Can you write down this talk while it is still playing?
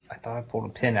thought I pulled a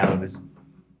pen out of this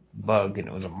bug, and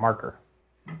it was a marker.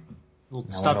 Well,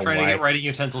 stop trying to get writing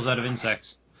utensils out of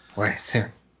insects. What?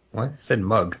 What? I said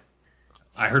mug.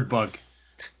 I heard bug.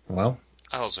 Well.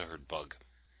 I also heard bug.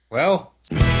 Well.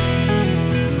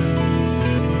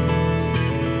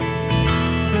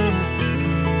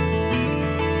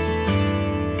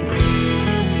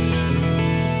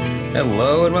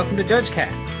 Hello and welcome to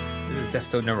JudgeCast. This is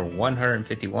episode number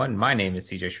 151. My name is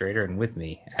CJ Schrader, and with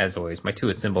me, as always, my two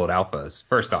assembled alphas.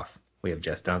 First off, we have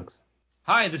Jess Dunks.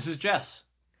 Hi, this is Jess.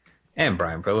 And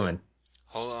Brian Perlman.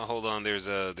 Hold on. There's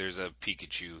a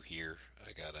Pikachu here.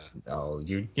 I gotta. Oh,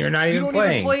 you're not even playing. You don't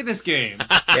playing. even play this game.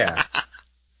 Yeah.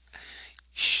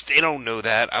 Shh, they don't know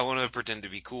that. I want to pretend to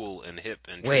be cool and hip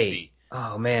and trendy. Wait.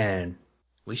 Oh man,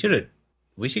 we should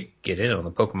get in on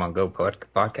the Pokemon Go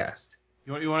podcast.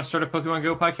 You want to start a Pokemon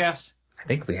Go podcast? I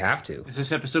think we have to. Is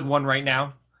this episode 1 right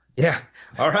now? Yeah.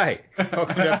 All right.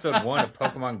 Welcome to episode 1 of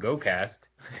Pokemon Go Cast.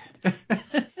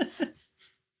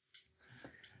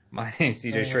 My name's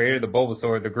CJ Schrader, the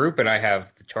Bulbasaur of the group, and I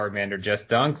have the Charmander Jess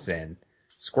Dunks and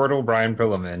Squirtle Brian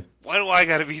Perlman. Why do I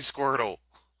gotta be Squirtle?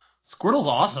 Squirtle's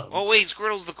awesome. Oh wait,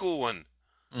 Squirtle's the cool one.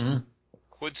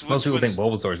 Mm-hmm. Most people think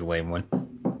Bulbasaur's the lame one.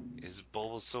 Is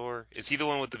Bulbasaur? Is he the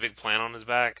one with the big plant on his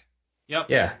back?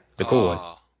 Yep. Yeah, the cool one.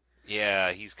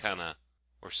 Yeah, he's kinda...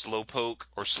 Or Slowpoke,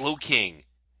 or Slowking.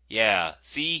 Yeah,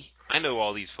 see? I know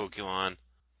all these Pokemon.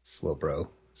 Slowbro.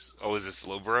 Oh, is it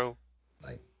Slowbro?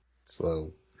 Like,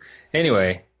 slow.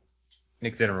 Anyway,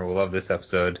 Nick Zinnerer will love this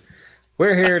episode.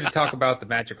 We're here to talk about the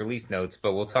Magic release notes,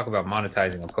 but we'll talk about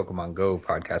monetizing a Pokemon Go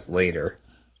podcast later.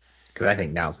 Because I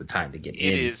think now's the time to get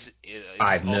in. It's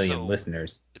 5 million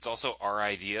listeners. It's also our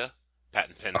idea,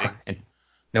 patent pending. And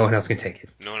no one else can take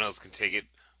it. No one else can take it.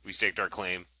 We staked our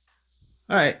claim.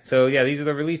 All right, so yeah, these are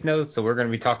the release notes. So we're going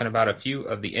to be talking about a few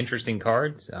of the interesting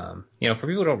cards. For people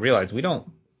who don't realize, we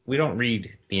don't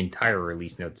read the entire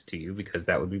release notes to you because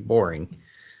that would be boring.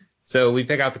 So we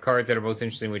pick out the cards that are most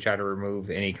interesting. We try to remove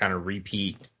any kind of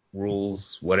repeat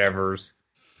rules, whatevers,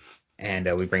 and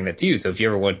we bring that to you. So if you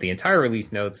ever want the entire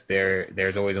release notes,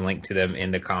 there's always a link to them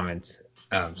in the comments.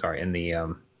 In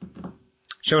the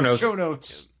show notes.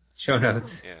 Show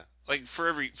notes. Yeah. Like for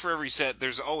every set,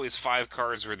 there's always 5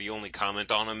 cards where the only comment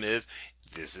on them is,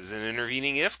 "This is an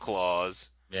intervening if clause."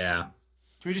 Yeah.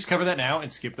 Can we just cover that now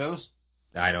and skip those?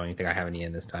 I don't even think I have any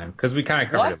in this time because we kind of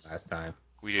covered it last time.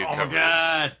 We did cover. Oh my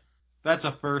god. That's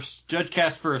a first.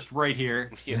 JudgeCast first right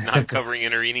here. Yeah, not covering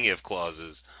intervening if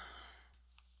clauses.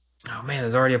 Oh man,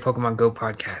 there's already a Pokemon Go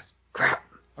podcast. Crap.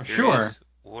 Oh, sure.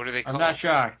 What are they called? I'm not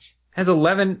shocked. It has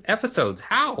 11 episodes.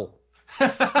 How?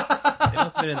 It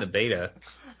must have been in the beta.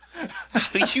 How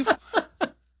do you... All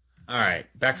right,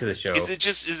 back to the show. Is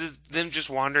it them just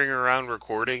wandering around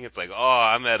recording? It's like, oh,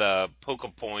 I'm at a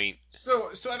Pokepoint. So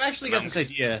I've actually got this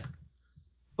idea.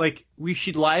 Like, we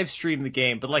should live stream the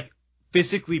game, but like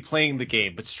physically playing the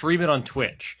game, but stream it on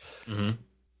Twitch. Mm-hmm.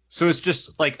 So it's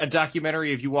just like a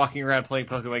documentary of you walking around playing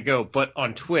Pokemon Go, but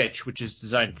on Twitch, which is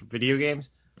designed for video games.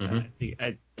 Mm-hmm.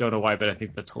 I don't know why, but I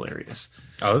think that's hilarious.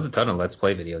 Oh, there's a ton of Let's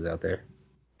Play videos out there.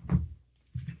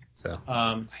 So,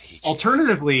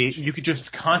 alternatively, you could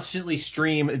just constantly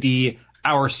stream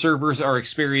our servers are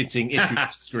experiencing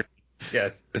issues screen.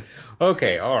 Yes.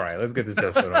 Okay. All right. Let's get this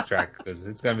episode on track because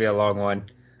it's going to be a long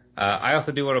one. I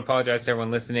also do want to apologize to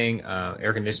everyone listening.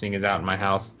 Air conditioning is out in my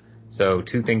house. So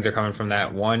 2 things are coming from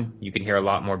that. 1, you can hear a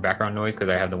lot more background noise because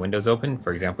I have the windows open.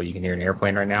 For example, you can hear an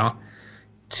airplane right now.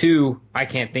 2, I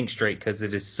can't think straight because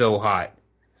it is so hot.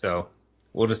 So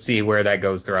we'll just see where that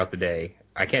goes throughout the day.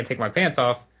 I can't take my pants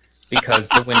off because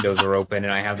the windows are open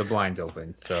and I have the blinds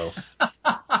open. So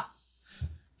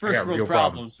first world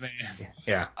problems, man.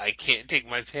 Yeah. I can't take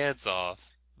my pants off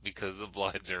because the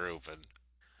blinds are open.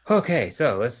 Okay,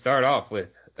 so let's start off with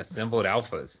assembled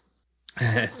alphas.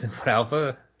 Assembled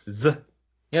alpha.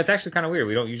 Yeah, it's actually kind of weird.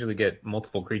 We don't usually get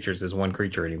multiple creatures as one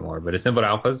creature anymore, but assembled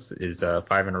alphas is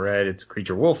 5 in a red. It's a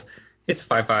creature wolf. It's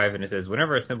 5/5, and it says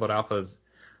whenever assembled alphas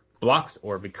blocks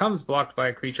or becomes blocked by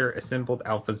a creature, assembled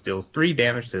alphas deals 3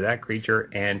 damage to that creature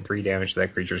and 3 damage to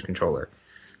that creature's controller.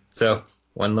 So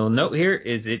one little note here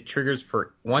is it triggers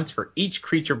once for each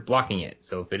creature blocking it.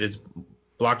 So if it is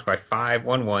blocked by 5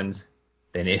 1/1s,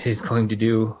 then it is going to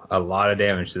do a lot of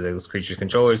damage to those creatures'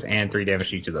 controllers and 3 damage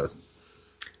to each of those.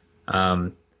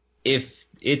 If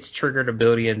its triggered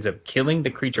ability ends up killing the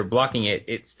creature blocking it,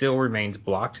 it still remains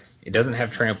blocked. It doesn't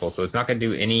have trample, so it's not going to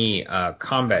do any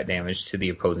combat damage to the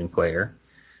opposing player.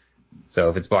 So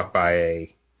if it's blocked by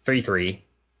a 3/3,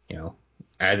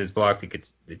 as it's blocked, it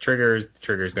gets the triggers. The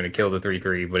trigger is going to kill the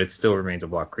 3/3, but it still remains a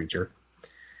blocked creature.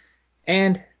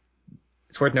 And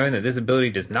it's worth noting that this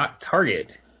ability does not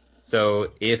target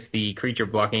So if the creature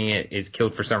blocking it is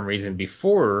killed for some reason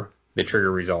before the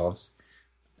trigger resolves,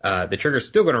 the trigger's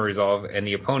still going to resolve, and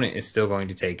the opponent is still going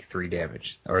to take 3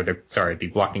 damage. Or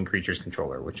the blocking creature's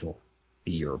controller, which will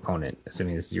be your opponent,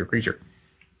 assuming this is your creature.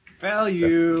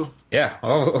 Value. So, yeah,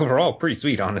 overall, pretty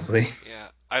sweet, honestly.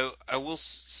 Yeah, I will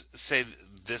say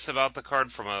this about the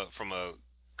card from a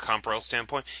Comprel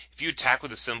standpoint. If you attack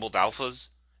with assembled alphas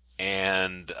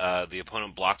and the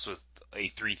opponent blocks with a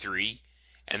 3/3,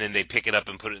 and then they pick it up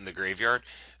and put it in the graveyard,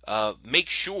 make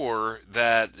sure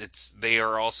that they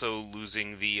are also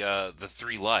losing the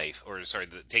 3 life, or sorry,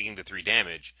 taking the 3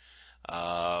 damage.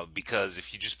 Because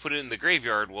if you just put it in the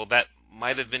graveyard, well, that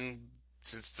might have been,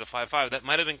 since it's a 5/5, that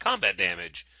might have been combat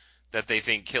damage that they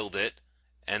think killed it.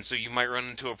 And so you might run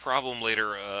into a problem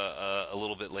later, a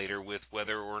little bit later, with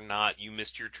whether or not you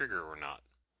missed your trigger or not.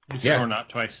 You said or not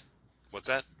twice. What's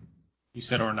that? You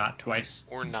said or not twice.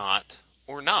 Or not.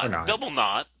 Double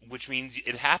not, which means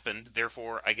it happened,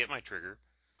 therefore I get my trigger.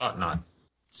 Not.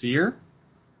 Seer?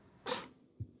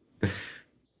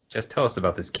 Just tell us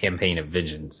about this Campaign of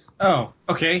Vengeance. Oh,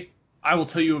 okay. I will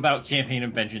tell you about Campaign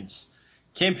of Vengeance.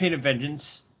 Campaign of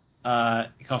Vengeance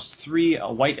it costs 3, a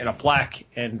white and a black,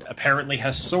 and apparently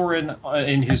has Sorin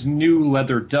in his new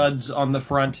leather duds on the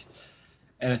front.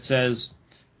 And it says,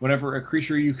 whenever a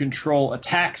creature you control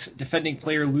attacks, defending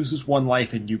player loses 1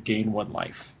 life and you gain 1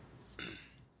 life.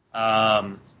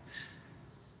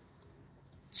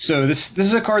 So this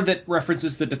is a card that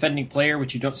references the defending player,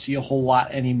 which you don't see a whole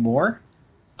lot anymore.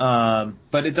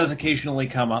 But it does occasionally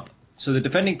come up. So the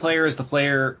defending player is the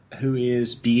player who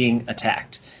is being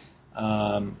attacked.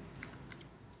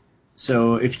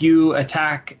 So if you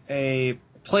attack a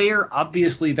player,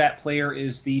 obviously that player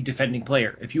is the defending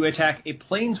player. If you attack a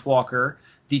planeswalker,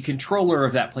 the controller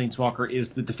of that planeswalker is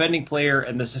the defending player,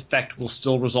 and this effect will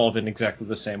still resolve in exactly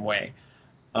the same way.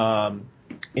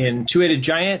 In Two-Headed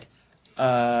Giant,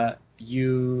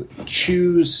 you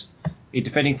choose a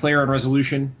defending player on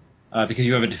resolution because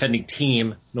you have a defending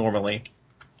team normally.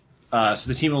 So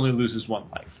the team only loses 1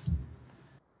 life.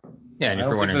 Yeah, and if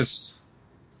you're wondering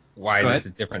why this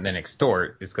is different than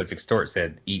Extort, it's because Extort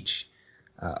said each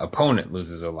opponent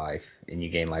loses a life, and you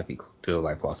gain life equal to the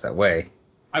life lost that way.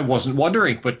 I wasn't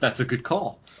wondering, but that's a good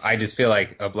call. I just feel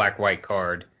like a black-white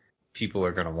card, people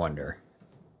are going to wonder.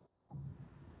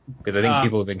 Because I think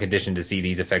people have been conditioned to see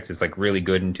these effects as like really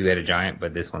good in Two-Headed Giant,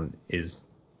 but this one is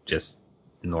just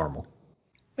normal.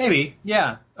 Maybe,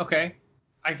 yeah, okay.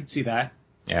 I can see that.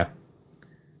 Yeah.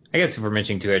 I guess if we're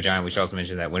mentioning Two-Headed Giant, we should also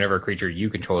mention that whenever a creature you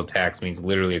control attacks, means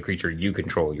literally a creature you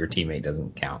control, your teammate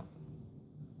doesn't count.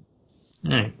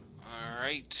 All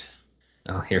right.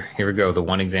 Oh, here we go. The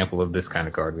one example of this kind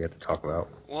of card we have to talk about.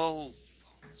 Well,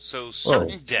 so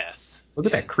Certain Death. Look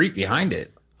at that creep behind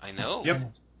it. I know.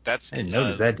 Yep. I didn't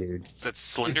notice that dude.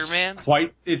 That's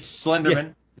Slenderman? It's Slenderman.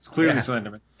 Yeah. It's clearly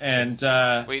Slenderman.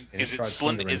 And wait, is it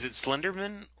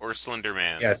Slenderman or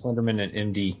Slenderman? Yeah, Slenderman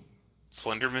and MD.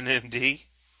 Slenderman MD?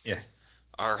 Yeah.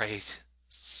 All right.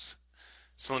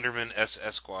 Slenderman S.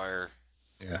 Esquire.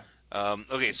 Yeah.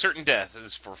 Okay, Certain Death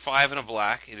is for 5 and a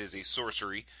black. It is a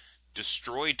sorcery.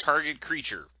 Destroy target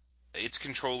creature. Its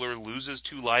controller loses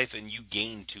 2 life and you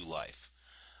gain 2 life.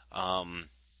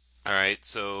 Alright,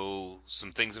 so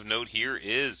some things of note here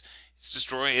is it's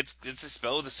a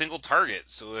spell with a single target.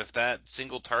 So if that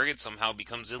single target somehow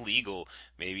becomes illegal,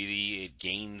 maybe it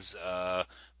gains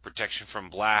protection from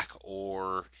black,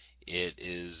 or it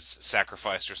is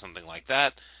sacrificed or something like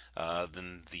that,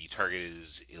 then the target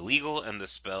is illegal and the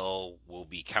spell will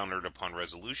be countered upon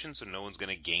resolution, so no one's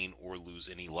going to gain or lose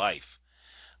any life.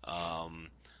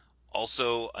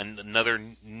 Also, another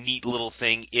neat little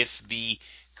thing, if the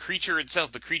creature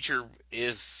itself,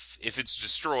 if it's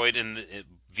destroyed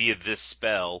via this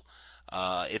spell,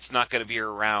 it's not going to be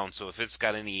around. So if it's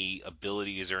got any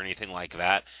abilities or anything like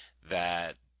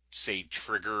that say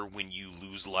trigger when you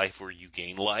lose life or you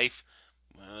gain life,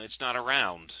 it's not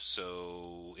around.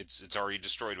 So it's already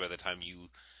destroyed by the time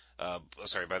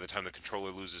by the time the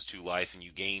controller loses 2 life and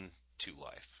you gain 2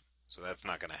 life. So that's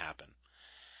not going to happen.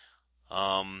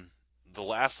 The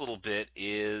last little bit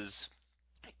is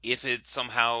if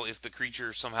the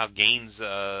creature somehow gains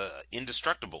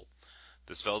indestructible,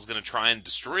 the spell's going to try and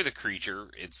destroy the creature.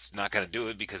 It's not going to do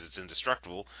it because it's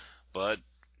indestructible, but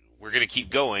we're going to keep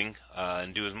going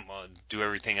and do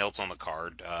everything else on the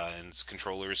card, and its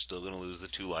controller is still going to lose the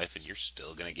 2 life, and you're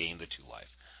still going to gain the 2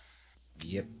 life.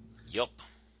 Yep.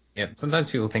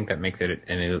 Sometimes people think that makes it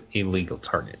an illegal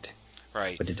target.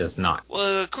 Right. But it does not.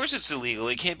 Well, of course it's illegal.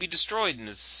 It can't be destroyed, and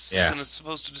it's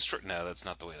supposed to destroy. No, that's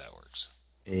not the way that works.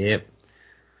 Yep.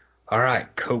 All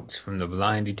right, Coats from the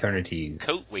Blind Eternities.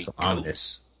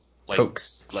 Goats?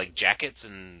 Cokes. like jackets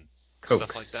and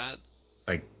Cokes. stuff like that.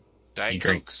 Like Diet you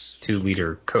drink Cokes.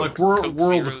 2-liter Cokes. Like Coke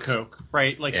World of Zeros. Coke,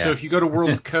 right? Like, Yeah. so if you go to World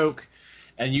of Coke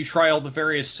and you try all the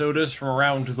various sodas from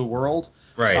around the world,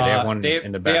 Right, they have one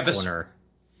in the they back have corner.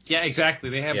 yeah, exactly.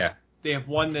 They have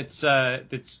one that's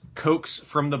Cokes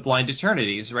from the Blind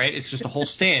Eternities, right? It's just a whole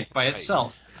stand by Right.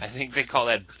 itself. I think they call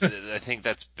that. I think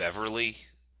that's Beverly.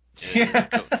 Yeah.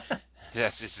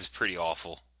 This is pretty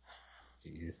awful.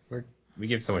 Jeez, we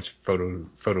give so much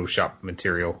Photoshop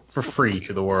material for free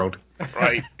to the world,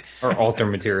 Right. or alter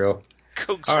material.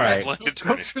 Cokes All from right. the Blind Cokes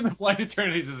Eternity. from the Blind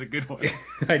Eternities is a good one.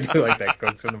 I do like that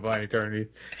Cokes from the Blind Eternity.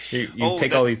 You Oh,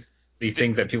 take all that's- these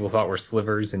things that people thought were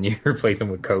slivers and you replace them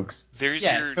with Cokes. There's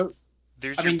Yeah, your Coke-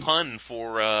 there's I your mean- pun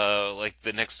for like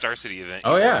the next Star City event.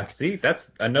 Oh yeah, see,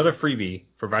 that's another freebie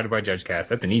provided by JudgeCast.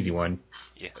 That's an easy one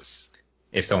Yes.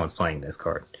 if someone's playing this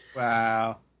card.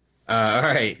 Wow. All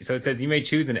right, so it says you may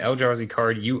choose an Eldrazi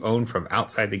card you own from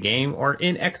outside the game or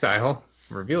in exile.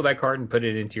 Reveal that card and put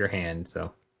it into your hand.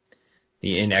 So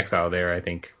the in exile there, I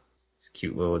think, is a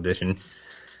cute little addition.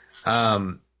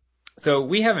 So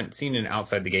we haven't seen an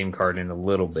outside the game card in a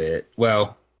little bit.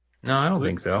 Well, no, I don't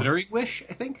think so. Withering Wish,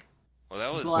 I think. Well,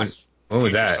 that Was was the last- When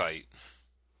was Future that? Sight.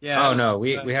 Yeah. Oh no,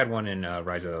 we had one in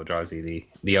Rise of Eldrazi,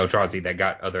 the Eldrazi that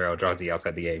got other Eldrazi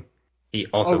outside the game. He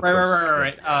also right.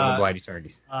 cursed the Blind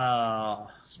Eternities.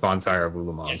 Spawn Sire of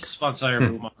Ulamog Yes, sponsor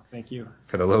Ulamog. Thank you.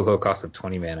 for the low cost of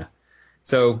 20 mana.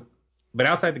 So, but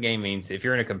outside the game means if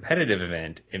you're in a competitive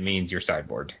event, it means your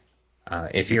sideboard.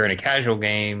 If you're in a casual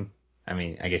game, I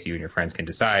mean, I guess you and your friends can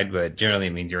decide, but generally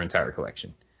it means your entire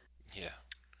collection. Yeah.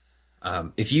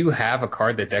 If you have a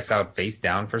card that's exiled face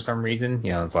down for some reason,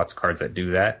 there's lots of cards that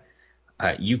do that.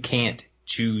 You can't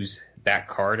choose that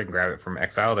card and grab it from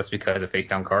exile. That's because a face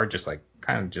down card,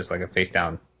 kind of like a face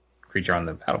down creature on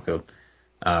the battlefield.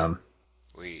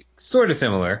 Wait. Sort of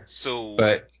similar, So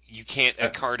but you can't a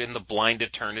card in the Blind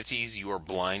Eternities. You are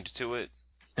blind to it.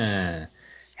 it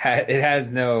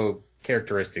has no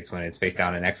characteristics when it's face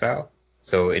down in exile,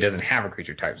 so it doesn't have a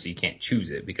creature type, so you can't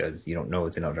choose it because you don't know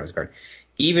it's an Eldrazi card.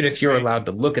 Even if you're allowed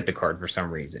to look at the card for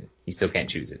some reason, you still can't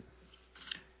choose it.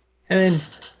 And then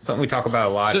something we talk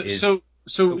about a lot is...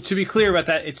 So to be clear about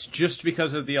that, it's just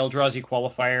because of the Eldrazi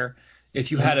qualifier.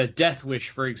 If you had a Death Wish,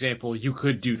 for example, you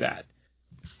could do that.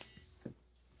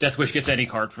 Death Wish gets any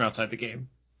card from outside the game.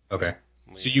 Okay.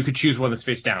 So you could choose one that's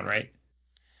face down, right?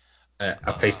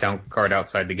 A face down card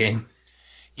outside the game.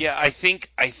 Yeah, I think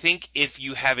if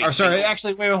you have a Sorry,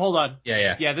 actually, wait, hold on.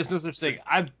 Yeah. Yeah, there's no such thing.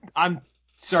 I'm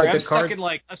sorry. But the I'm stuck card- in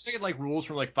like rules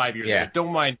from like 5 years Yeah. ago.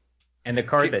 Don't mind. And the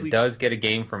card Okay, that please. does get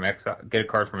a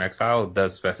card from exile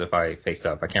does specify face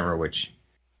up. I can't remember which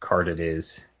card it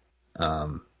is. I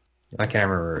can't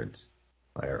remember. It's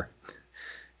whatever.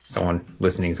 Someone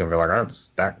listening is gonna be like, "Oh, it's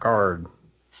that card.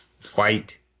 It's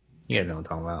white." You guys know what I'm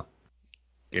talking about.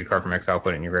 Get a card from exile,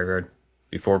 put it in your graveyard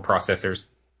before processors.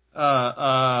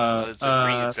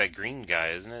 it's that green guy,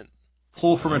 isn't it?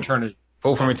 Pull from Eternity.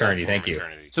 Pull from Oh, eternity. from Thank you.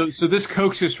 Eternity. So this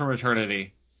coaxes from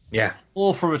Eternity. Yeah.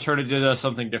 Pull from Eternity does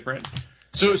something different.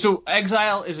 So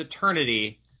Exile is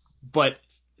Eternity, but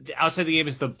outside the game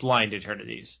is the Blind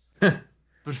Eternities.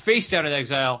 But face down in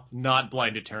Exile, not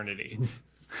Blind Eternity.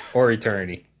 Or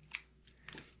eternity.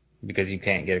 Because you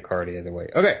can't get a card the other way.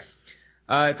 Okay.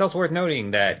 It's also worth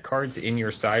noting that cards in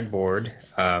your sideboard,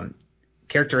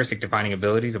 characteristic defining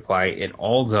abilities apply in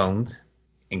all zones,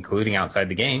 including outside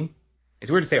the game. It's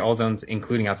weird to say all zones,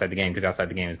 including outside the game, because outside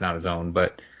the game is not a zone,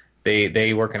 but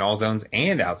they work in all zones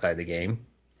and outside the game.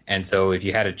 And so if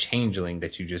you had a changeling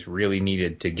that you just really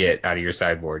needed to get out of your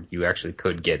sideboard, you actually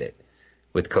could get it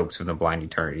with Cokes from the Blind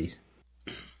Eternities.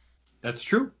 That's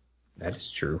true. That is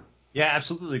true. Yeah,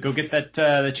 absolutely. Go get that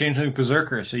the Changeling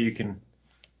Berserker so you can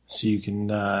save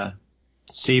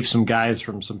some guys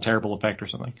from some terrible effect or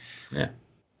something. Yeah.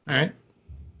 All right.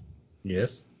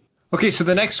 Yes. Okay, so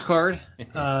the next card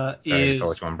Sorry, I is saw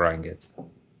which one Brian gets.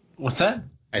 what's that?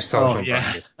 I saw which Oh, one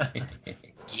yeah. Brian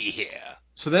gets. Yeah.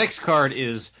 So the next card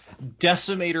is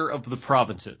Decimator of the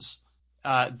Provinces.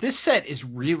 This set is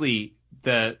really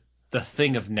the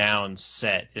Thing of Nouns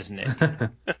set, isn't it?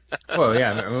 Well,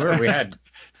 yeah. I remember we had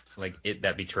like It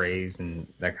That Betrays and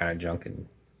that kind of junk in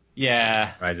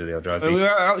Yeah. Rise of the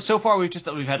Eldrazi. So far,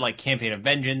 we've had like Campaign of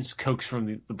Vengeance, Cokes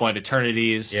from the Blind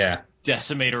Eternities, Yeah.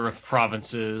 Decimator of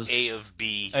Provinces. A of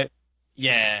B.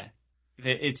 Yeah,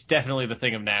 it's definitely the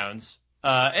Thing of Nouns.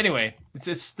 Anyway,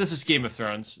 this is Game of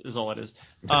Thrones, is all it is.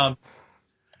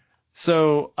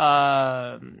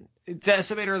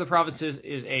 Decimator of the Provinces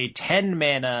is a 10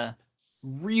 mana,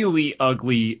 really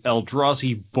ugly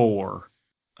Eldrazi boar,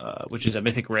 which is a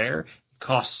mythic rare.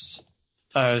 Costs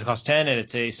 10, and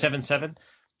it's a 7/7.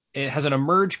 It has an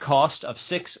emerge cost of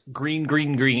 6 green,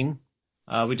 green, green.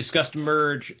 We discussed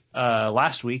emerge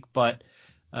last week, but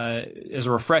as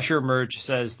a refresher, emerge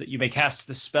says that you may cast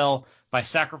the spell by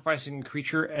sacrificing a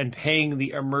creature and paying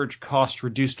the emerge cost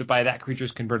reduced by that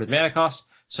creature's converted mana cost.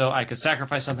 So I could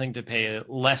sacrifice something to pay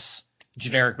less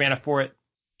generic mana for it.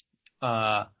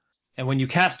 And when you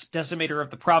cast Decimator of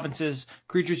the Provinces,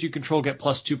 creatures you control get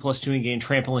 +2/+2 and gain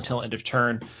trample until end of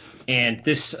turn. And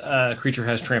this creature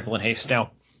has trample and haste.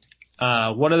 Now,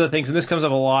 one of the things, and this comes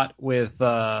up a lot with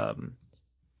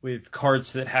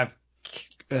cards that have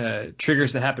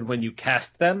triggers that happen when you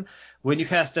cast them. When you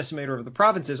cast Decimator of the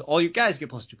Provinces, all you guys get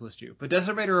 +2/+2. But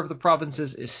Decimator of the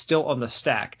Provinces is still on the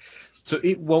stack. So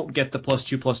it won't get the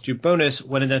 +2/+2 bonus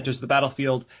when it enters the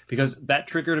battlefield because that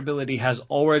triggered ability has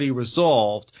already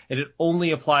resolved, and it only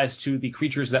applies to the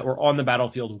creatures that were on the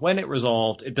battlefield when it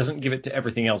resolved. It doesn't give it to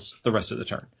everything else the rest of the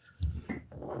turn.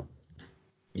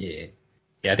 Yeah.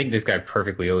 Yeah, I think this guy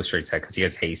perfectly illustrates that because he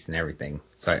has haste and everything.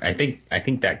 So I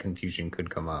think that confusion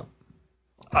could come up.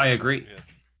 I agree.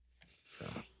 Yeah.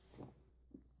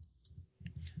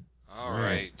 All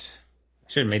right.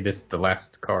 I should have made this the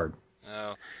last card.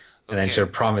 Oh, okay. And then should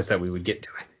have promised that we would get to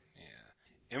it.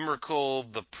 Yeah. Emrakul,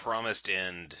 the Promised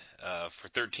End. For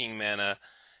 13 mana,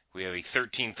 we have a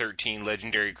 13/13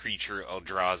 legendary creature,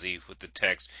 Eldrazi, with the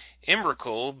text,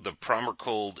 Emrakul, the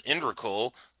Promercold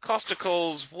Endrakul,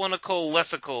 Costicles, Oneacles,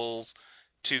 Lessicles,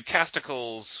 2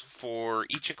 Casticles for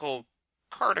eachical,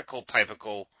 cardical,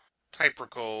 typical,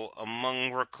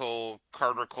 amongrakul,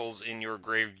 cardicles in your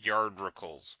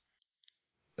graveyardricles.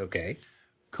 Okay.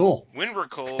 Cool.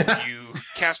 Winrakul, you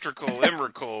Castricul,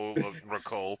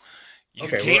 Emrakul, you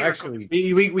Okay, well, actually,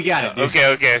 We got it. Dude.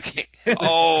 Okay.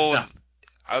 Oh,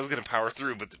 I was going to power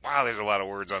through, but wow, there's a lot of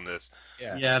words on this.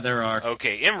 Yeah, there are.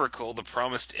 Okay, Emrakul, the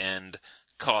Promised End,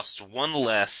 costs 1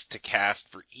 less to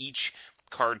cast for each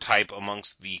card type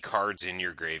amongst the cards in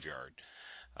your graveyard.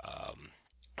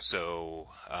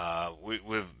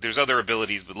 There's other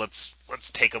abilities, but let's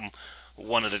take them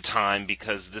one at a time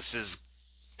because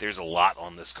there's a lot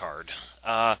on this card.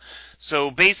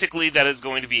 So basically, that is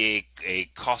going to be a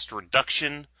cost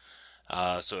reduction.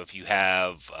 So if you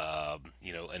have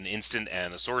an instant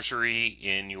and a sorcery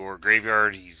in your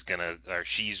graveyard, she's going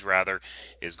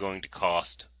to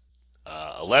cost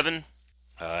 11,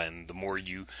 and the more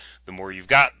you've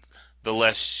got, the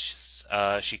less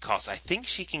she costs. I think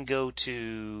she can go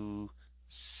to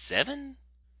 7,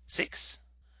 6.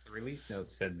 The release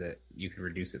note said that you could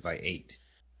reduce it by 8.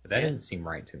 But that didn't seem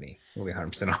right to me. I'll be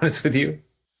 100% honest with you.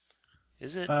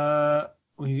 Is it?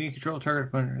 When you gain control of target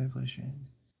opponent,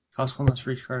 cost 1 less for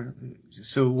each card.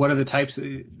 So what are the types?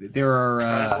 There are.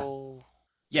 Tribal.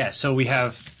 So we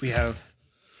have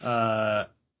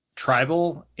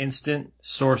tribal, instant,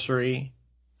 sorcery,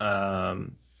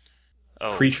 creature,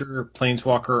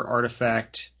 planeswalker,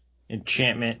 artifact,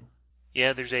 enchantment.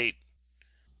 Yeah, there's 8.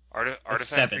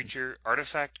 Seven.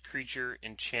 Artifact, creature,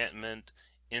 enchantment,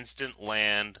 instant,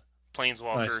 land,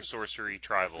 planeswalker, Nice. Sorcery,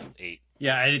 tribal. 8.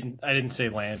 Yeah, I didn't say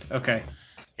land. Okay.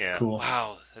 Yeah. Cool.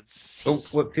 Wow. So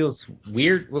what feels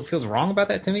weird, what feels wrong about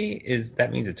that to me is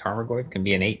that means a Tarmogoyf can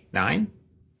be an 8/9.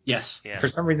 Yes. Yeah. For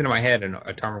some reason in my head,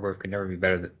 a Tarmogoyf could never be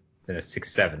better than a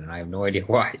 6/7, and I have no idea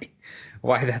why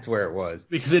that's where it was.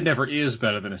 Because it never is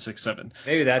better than a 6/7.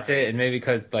 Maybe that's it, and maybe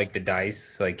because like the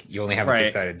dice, like you only have a Right.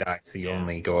 6-sided die, so you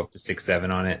only go up to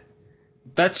 6/7 on it.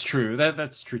 That's true.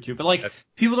 That's true too. But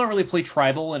people don't really play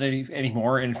tribal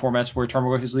anymore in formats where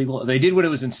Tarmogoyf is legal. They did when it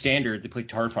was in standard. They played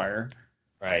Tarfire.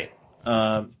 Right.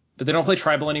 But they don't play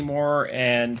tribal anymore,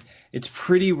 and it's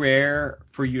pretty rare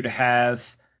for you to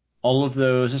have all of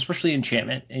those, especially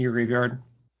enchantment, in your graveyard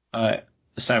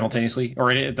simultaneously,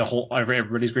 or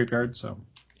everybody's graveyard. So.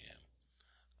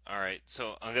 All right.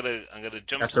 So I'm gonna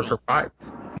jump That's to for 5.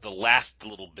 the last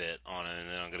little bit on it, and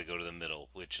then I'm gonna go to the middle,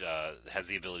 which has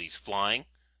the abilities flying.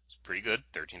 It's pretty good.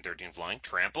 13/13 flying.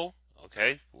 Trample.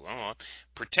 Okay.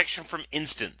 Protection from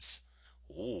instants.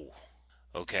 Ooh.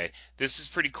 Okay, this is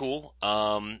pretty cool.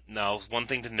 Now, one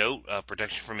thing to note,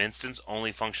 protection from instants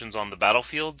only functions on the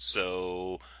battlefield,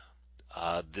 so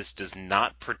this does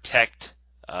not protect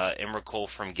Emrakul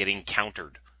from getting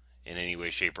countered in any way,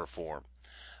 shape, or form.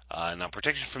 Now,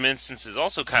 protection from instants is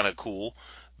also kind of cool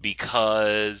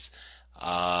because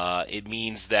it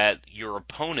means that your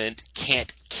opponent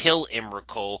can't kill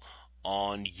Emrakul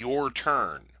on your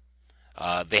turn.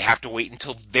 They have to wait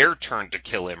until their turn to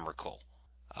kill Emrakul.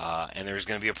 And there's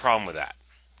going to be a problem with that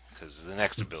because of the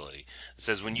next ability. It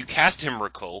says when you cast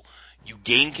Emrakul, you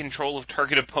gain control of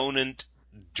target opponent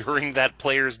during that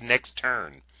player's next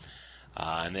turn.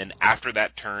 And then after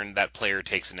that turn, that player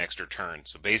takes an extra turn.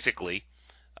 So basically,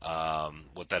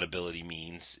 What that ability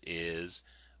means is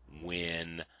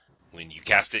when you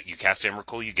cast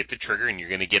Emrakul, you get the trigger, and you're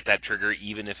going to get that trigger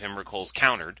even if Emrakul's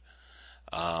countered.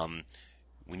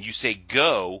 When you say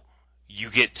go, you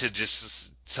get to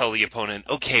just tell the opponent,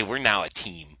 okay, we're now a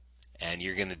team, and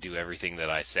you're going to do everything that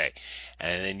I say.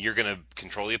 And then you're going to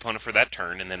control the opponent for that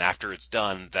turn, and then after it's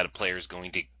done, that player is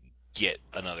going to get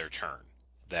another turn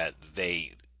that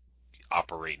they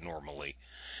operate normally.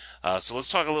 So let's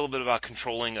talk a little bit about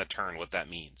controlling a turn, what that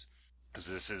means.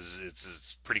 Because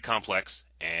it's pretty complex,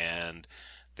 and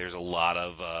there's a lot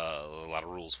of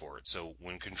rules for it. So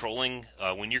when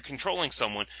you're controlling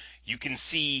someone, you can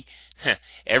see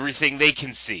everything they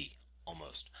can see,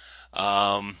 almost.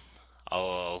 I'll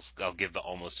give the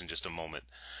almost in just a moment.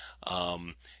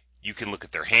 You can look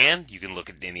at their hand. You can look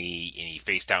at any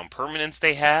face down permanents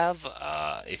they have.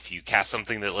 If you cast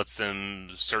something that lets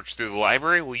them search through the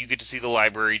library, well, you get to see the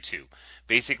library too.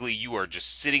 Basically, you are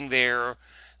just sitting there.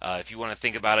 If you want to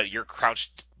think about it, you're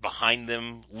crouched behind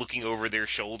them, looking over their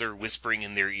shoulder, whispering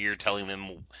in their ear, telling them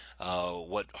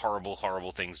what horrible,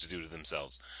 horrible things to do to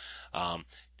themselves. A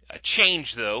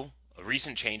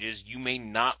recent change is you may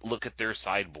not look at their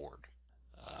sideboard.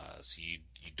 So you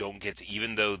don't get to,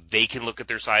 even though they can look at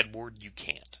their sideboard, you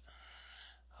can't.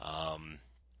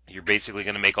 You're basically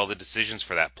going to make all the decisions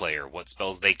for that player, what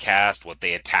spells they cast, what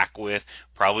they attack with.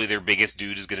 Probably their biggest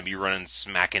dude is going to be running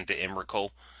smack into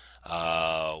Emrakul.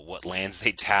 What lands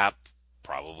they tap,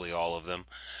 probably all of them.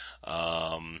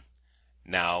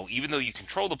 Now, even though you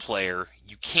control the player,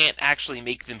 you can't actually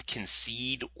make them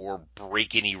concede or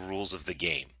break any rules of the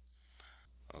game.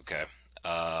 Okay.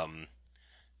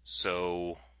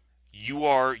 So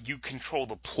you control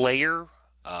the player,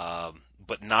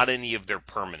 but not any of their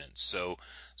permanents. So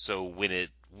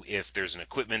if there's an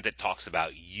equipment that talks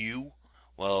about you,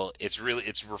 well, it's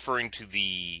referring to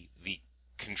the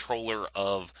controller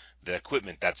of the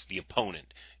equipment. That's the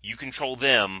opponent. You control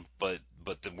them, but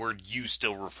the word you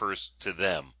still refers to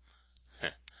them.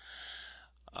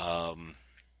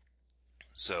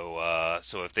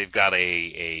 So if they've got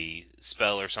a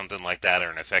spell or something like that, or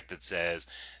an effect that says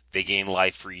they gain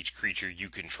life for each creature you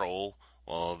control,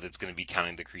 well, that's going to be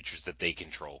counting the creatures that they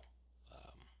control.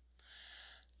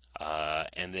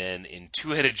 And then in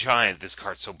Two-Headed Giant, this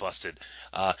card's so busted.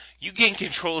 You gain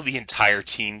control of the entire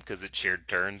team because it shared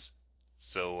turns.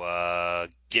 So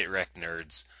get wrecked,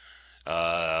 nerds.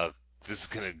 This is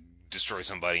going to destroy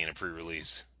somebody in a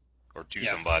pre-release. Or two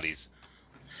somebodies.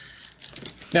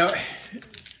 Now,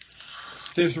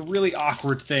 there's a really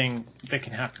awkward thing that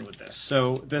can happen with this.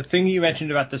 So the thing you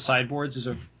mentioned about the sideboards is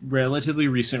a relatively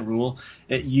recent rule.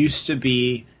 It used to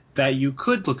be that you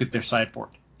could look at their sideboard.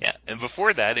 Yeah, and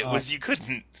before that, it was you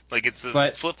couldn't. Like, it's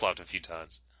flip-flopped a few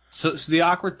times. So the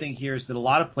awkward thing here is that a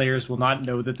lot of players will not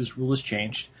know that this rule has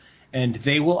changed, and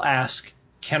they will ask,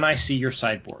 can I see your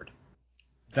sideboard?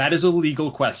 That is a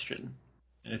legal question.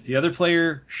 And if the other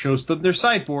player shows them their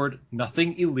sideboard,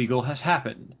 nothing illegal has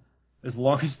happened. As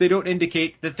long as they don't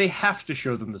indicate that they have to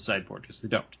show them the sideboard, because they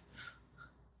don't.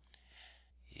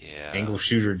 Yeah. Angle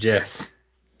shooter Jess.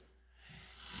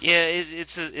 Yeah,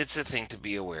 it's a thing to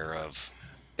be aware of.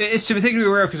 It's a thing to be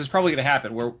aware of because it's probably going to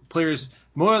happen, where players,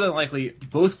 more than likely,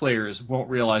 both players won't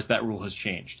realize that rule has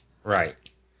changed. Right.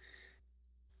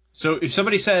 So if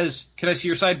somebody says, can I see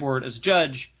your sideboard, as a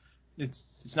judge,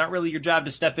 it's not really your job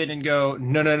to step in and go,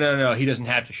 no, he doesn't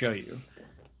have to show you.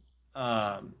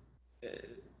 Right,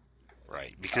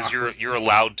 because you're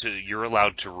allowed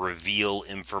to reveal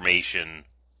information.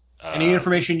 Any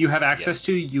information you have access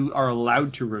to, you are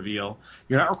allowed to reveal.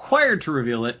 You're not required to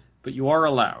reveal it, but you are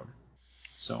allowed.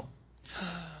 So,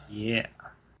 yeah.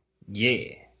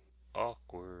 Yeah.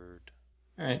 Awkward.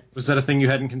 All right. Was that a thing you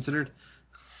hadn't considered?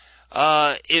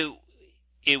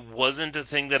 It wasn't a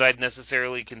thing that I'd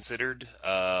necessarily considered.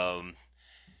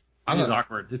 It is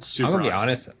awkward. It's super I'm going to be awkward.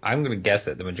 honest. I'm going to guess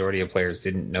that the majority of players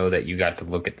didn't know that you got to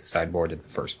look at the sideboard in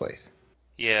the first place.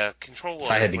 Yeah, control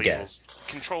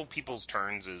people's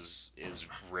turns is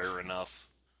rare enough.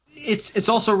 It's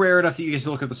also rare enough that you get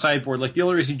to look at the sideboard. Like, the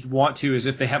only reason you want to is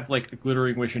if they have, like, a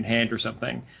Glittering Wish in hand or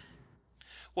something.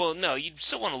 Well, no, you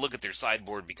still want to look at their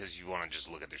sideboard because you want to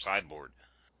just look at their sideboard.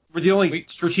 For the only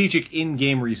strategic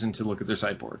in-game reason to look at their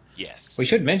sideboard. Yes. We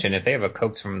should mention, if they have a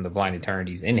Coax from the Blind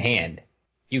Eternities in hand,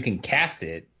 you can cast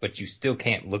it, but you still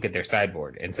can't look at their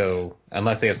sideboard. And so,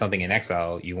 unless they have something in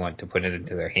exile, you want to put it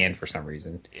into their hand for some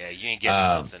reason. Yeah, you ain't getting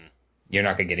nothing. You're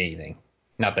not going to get anything.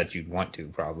 Not that you'd want to,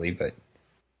 probably, but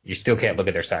you still can't look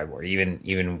at their sideboard,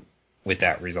 even with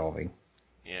that resolving.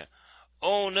 Yeah.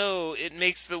 Oh, no, it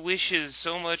makes the wishes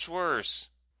so much worse.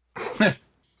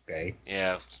 Okay.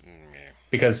 Yeah.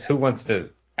 Because who wants to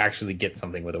actually get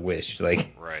something with a wish.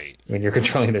 Like Right. when you're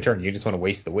controlling the turn, you just want to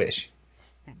waste the wish.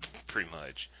 Pretty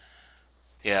much.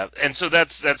 Yeah, and so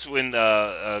that's when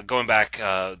going back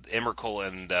Emrakul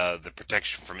and the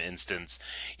protection from instants.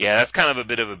 Yeah, that's kind of a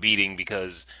bit of a beating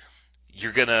because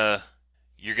you're gonna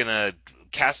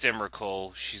cast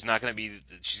Emrakul. She's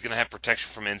gonna have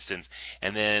protection from instants,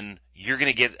 and then you're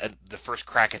gonna get the first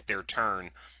crack at their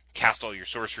turn. Cast all your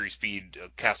sorcery speed,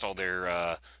 cast all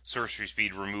their sorcery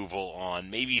speed removal on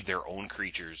maybe their own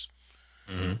creatures,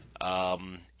 and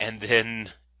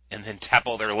then tap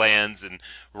all their lands and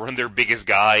run their biggest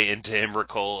guy into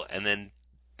Emrakul, and then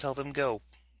tell them go.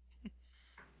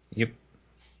 Yep.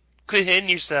 Quit hitting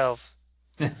yourself.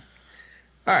 All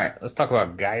right, let's talk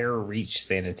about Gyre Reach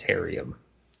Sanitarium.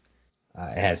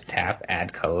 It has tap,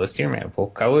 add colorless to your mana pool.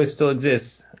 Colorless still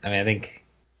exists. I mean,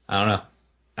 I don't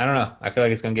know. I feel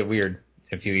like it's gonna get weird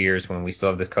in a few years when we still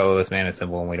have this colorless mana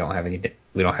symbol and we don't have it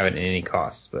in any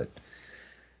costs, but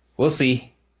we'll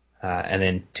see. And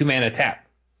then 2 mana tap.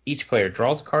 Each player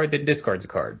draws a card, then discards a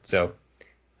card. So,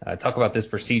 talk about this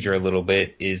procedure a little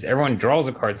bit. Is everyone draws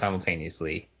a card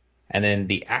simultaneously, and then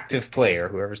the active player,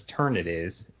 whoever's turn it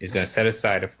is going to set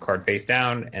aside a card face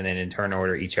down, and then in turn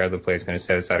order, each other player is going to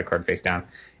set aside a card face down,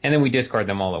 and then we discard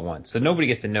them all at once. So nobody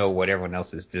gets to know what everyone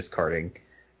else is discarding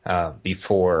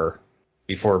before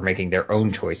making their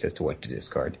own choice as to what to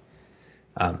discard.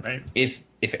 Right. If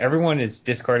everyone is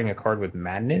discarding a card with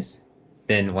Madness,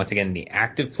 then once again the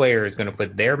active player is going to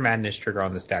put their Madness trigger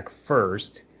on the stack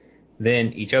first,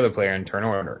 then each other player in turn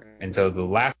order. And so the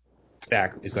last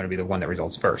stack is going to be the one that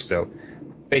results first. So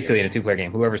basically in a 2-player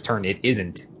game, whoever's turn it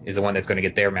isn't is the one that's going to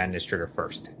get their Madness trigger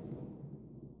first.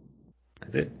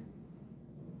 That's it.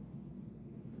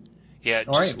 Yeah,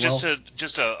 All right, just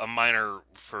a minor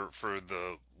for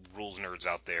the rules nerds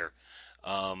out there.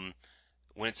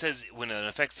 When an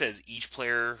effect says each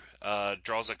player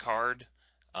draws a card,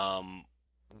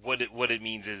 what it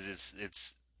means is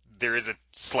it's there is a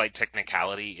slight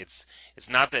technicality. It's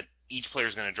not that each player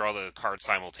is going to draw the card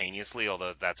simultaneously,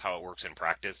 although that's how it works in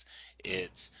practice.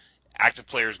 It's active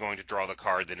player is going to draw the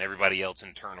card, then everybody else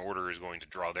in turn order is going to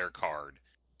draw their card.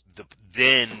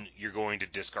 Then you're going to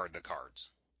discard the cards.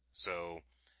 So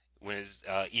when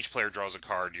each player draws a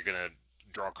card, you're going to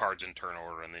draw cards in turn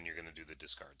order, and then you're going to do the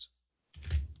discards.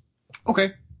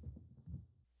 Okay.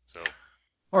 So.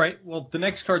 All right. Well, the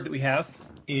next card that we have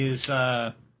is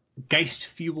Geist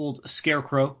Fueled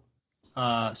Scarecrow.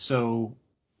 So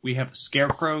we have a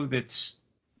Scarecrow that's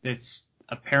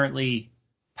apparently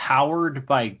powered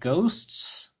by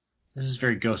ghosts. This is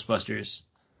very Ghostbusters.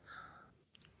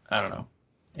 I don't know.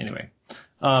 Anyway,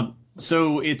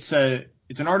 so it's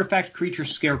an artifact creature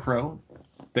Scarecrow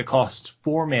that costs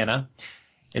 4 mana.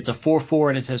 It's a 4/4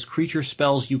 and it says creature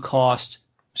spells you cast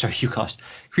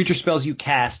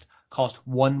cost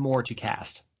 1 more to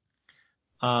cast.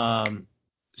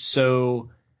 So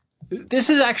this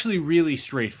is actually really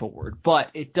straightforward, but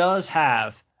it does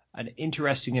have an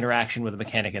interesting interaction with a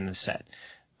mechanic in the set.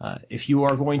 If you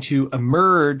are going to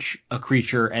emerge a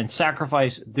creature and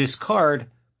sacrifice this card,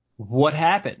 what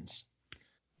happens?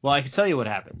 Well, I can tell you what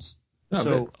happens.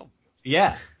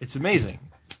 Yeah, it's amazing.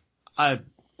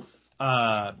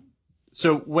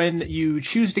 So when you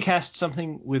choose to cast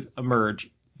something with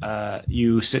Emerge,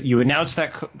 you announce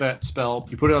that spell,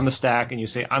 you put it on the stack, and you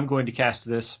say, I'm going to cast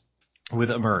this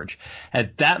with Emerge.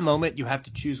 At that moment, you have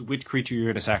to choose which creature you're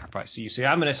going to sacrifice. So you say,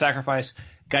 I'm going to sacrifice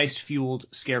Geist-Fueled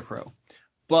Scarecrow.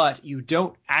 But you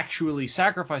don't actually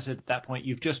sacrifice it at that point.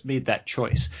 You've just made that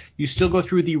choice. You still go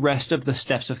through the rest of the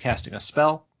steps of casting a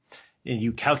spell, and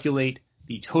you calculate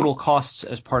the total costs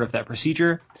as part of that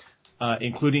procedure,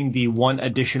 including the 1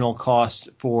 additional cost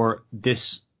for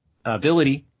this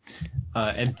ability.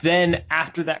 And then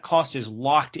after that cost is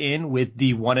locked in with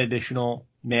the 1 additional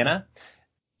mana,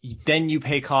 then you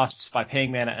pay costs by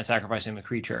paying mana and sacrificing the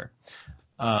creature.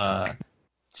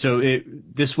 So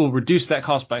this will reduce that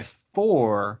cost by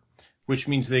 4, which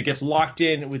means that it gets locked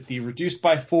in with the reduced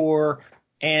by 4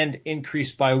 and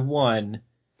increased by 1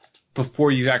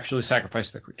 before you actually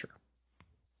sacrifice the creature.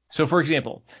 So, for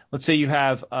example, let's say you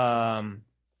have a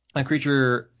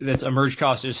creature that's emerge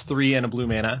cost is 3 and a blue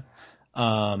mana.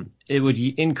 It would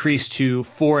increase to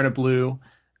 4 and a blue,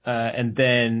 and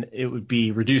then it would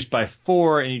be reduced by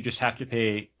 4, and you just have to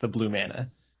pay the blue mana.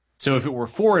 So if it were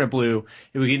 4 and a blue,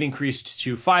 it would get increased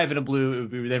to 5 and a blue. It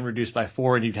would be then reduced by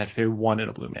 4, and you'd have to pay 1 and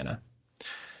a blue mana.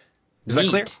 Is that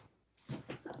clear?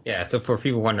 Yeah. So for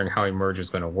people wondering how Emerge is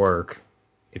going to work,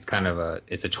 it's kind of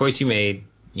it's a choice you made.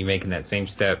 You make in that same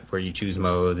step where you choose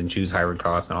modes and choose hybrid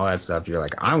costs and all that stuff. You're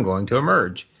like, I'm going to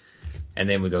Emerge, and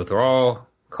then we go through all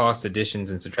cost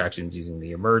additions and subtractions using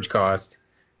the Emerge cost.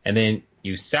 and then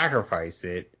you sacrifice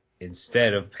it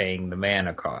instead of paying the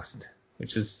mana cost,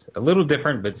 which is a little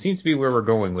different, but seems to be where we're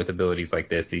going with abilities like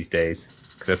this these days,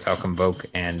 because that's how Convoke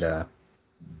and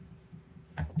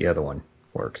the other one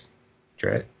works.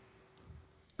 Dread?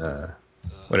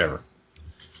 Whatever.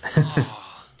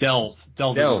 Delve is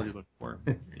what you're looking for.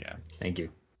 Yeah. Thank you.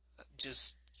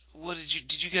 Just, what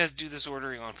did you guys do this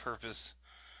ordering on purpose?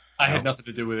 I had nothing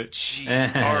to do with it.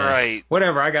 Jeez, all right.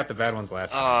 Whatever, I got the bad ones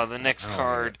last time. The next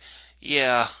card.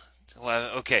 Yeah.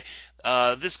 Okay.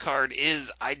 This card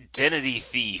is Identity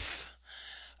Thief.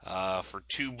 For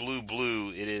 2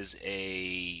 blue, it is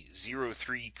a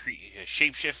 0/3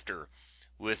 shapeshifter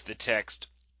with the text,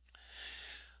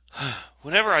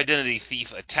 whenever Identity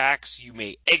Thief attacks, you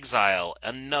may exile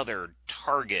another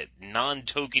target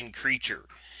non-token creature.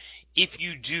 If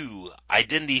you do,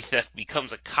 Identity Theft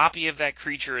becomes a copy of that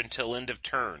creature until end of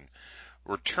turn.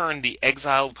 Return the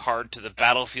exiled card to the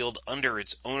battlefield under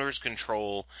its owner's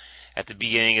control at the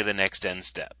beginning of the next end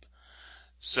step.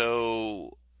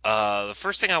 So, the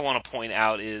first thing I want to point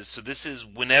out is, so this is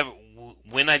when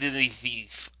Identity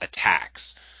Thief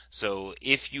attacks. So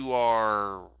if you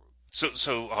are, so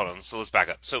hold on, so let's back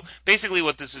up. So basically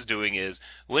what this is doing is,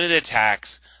 when it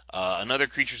attacks, another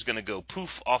creature is going to go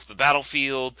poof off the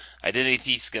battlefield. Identity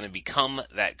Thief is going to become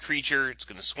that creature. It's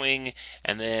going to swing,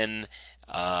 and then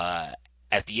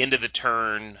at the end of the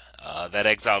turn, that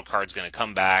exiled card is going to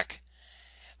come back,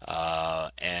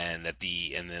 and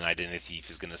then Identity Thief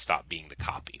is going to stop being the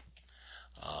copy.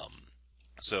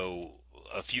 So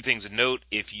a few things to note: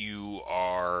 if you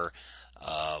are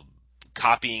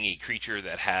copying a creature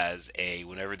that has a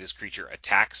whenever this creature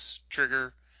attacks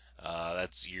trigger,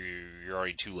 that's you're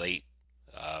already too late,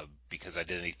 because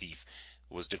Identity Thief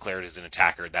was declared as an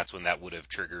attacker. That's when that would have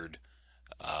triggered.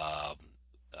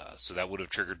 So that would have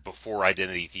triggered before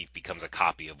Identity Thief becomes a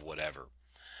copy of whatever.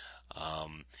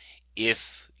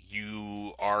 If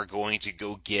you are going to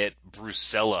go get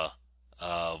Brucella,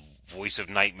 Voice of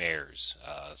Nightmares,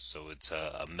 so it's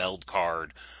a meld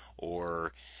card,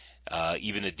 or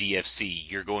even a DFC,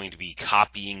 you're going to be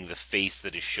copying the face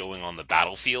that is showing on the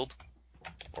battlefield,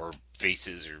 or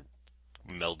faces, or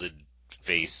melded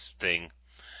face thing.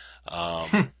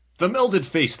 The melded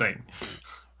face thing.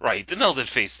 Right, the melded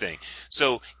face thing.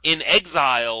 So in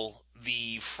Exile,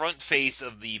 the front face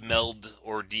of the meld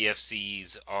or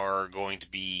DFCs are going to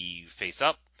be face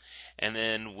up, and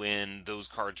then when those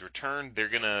cards return, they're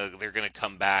gonna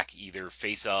come back either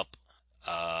face up,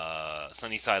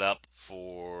 sunny side up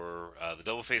for the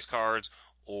double face cards,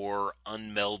 or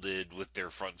unmelded with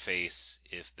their front face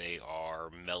if they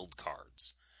are meld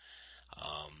cards.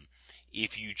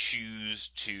 If you choose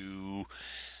to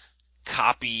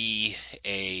copy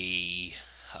a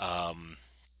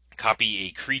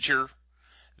creature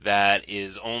that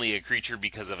is only a creature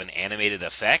because of an animated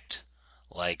effect,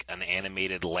 like an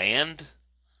animated land,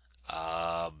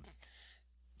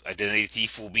 Identity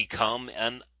Thief will become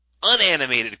an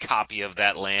unanimated copy of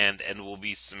that land and will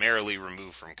be summarily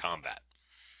removed from combat.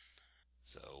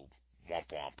 So, womp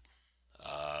womp.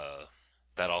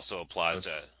 That also applies to...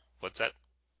 What's that?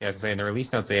 Yeah, I was saying, in the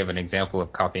release notes they have an example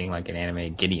of copying like an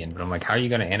animated Gideon, but I'm like, how are you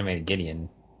going to animate a Gideon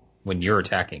when you're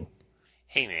attacking?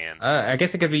 Hey, man. I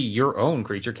guess it could be your own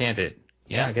creature, can't it?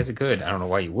 Yeah, I guess it could. I don't know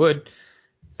why you would.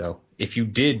 So if you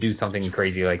did do something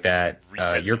crazy like that,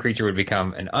 your creature would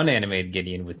become an unanimated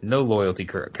Gideon with no loyalty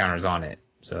counters on it.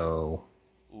 So...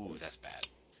 Ooh, that's bad.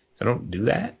 So don't do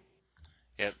that?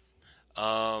 Yep.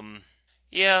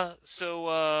 Yeah,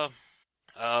 so,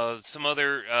 some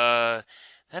other,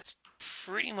 that's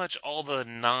pretty much all the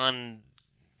I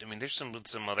mean, there's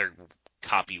some other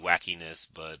copy wackiness,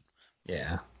 but...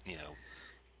 Yeah. You know.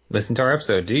 Listen to our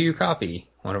episode. Do you copy?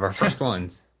 One of our first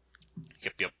ones.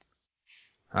 Yep.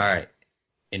 All right.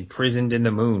 Imprisoned in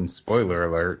the Moon. Spoiler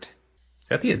alert. Is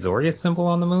that the Azorius symbol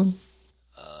on the moon?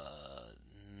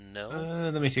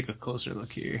 No. Let me take a closer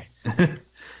look here.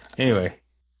 Anyway.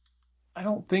 I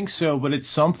don't think so, but it's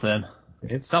something.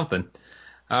 It's something.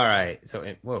 All right.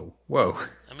 So, whoa.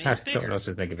 I mean, How did someone else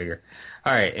just make it bigger?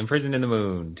 All right. Imprisoned in the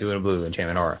Moon. 2 and a blue.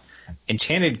 Enchantment aura.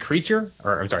 Enchant creature,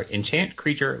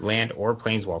 land, or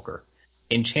planeswalker.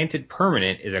 Enchanted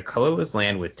permanent is a colorless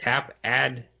land with tap,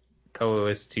 add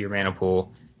colorless to your mana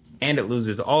pool, and it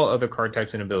loses all other card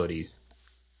types and abilities.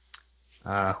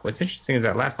 What's interesting is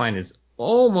that last line is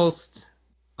almost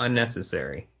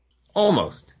unnecessary.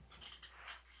 Almost.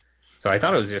 So I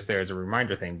thought it was just there as a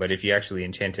reminder thing, but if you actually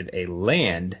enchanted a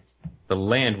land, the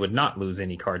land would not lose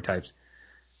any card types,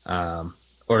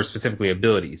 or specifically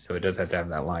abilities, so it does have to have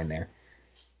that line there.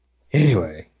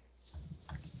 Anyway,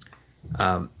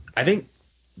 I think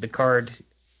the card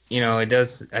it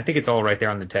does. I think it's all right there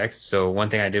on the text. So one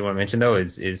thing I did want to mention though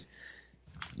is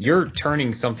you're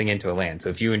turning something into a land. So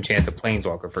if you enchant a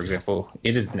planeswalker, for example,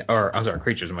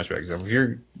 creature is a much better example. If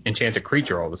you enchant a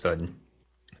creature all of a sudden,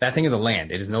 that thing is a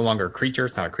land. It is no longer a creature.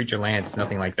 It's not a creature land. It's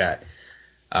nothing like that.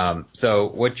 So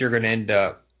what you're going to end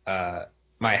up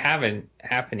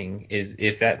happening is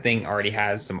if that thing already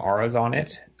has some auras on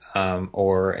it,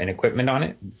 or an equipment on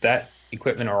it, that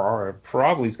equipment or aura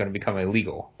probably is going to become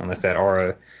illegal unless that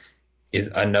aura is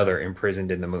another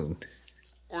imprisoned in the moon.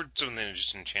 Or something that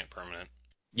just enchant permanent.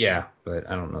 Yeah,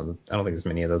 but I don't know. I don't think there's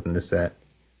many of those in this set.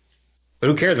 But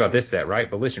who cares about this set, right?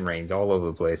 Volition reigns all over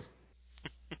the place.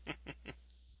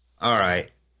 All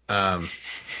right.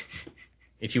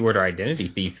 If you were to identity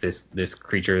thief this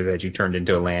creature that you turned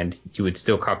into a land, you would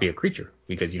still copy a creature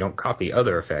because you don't copy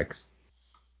other effects.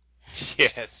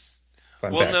 Yes.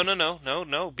 Fun Well, fact.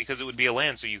 no, because it would be a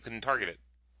land, so you couldn't target it.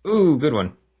 Ooh, good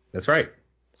one. That's right.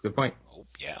 That's a good point. Oh,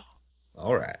 yeah.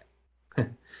 All right. All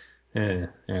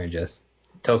right, Jess.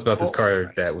 Tell us about this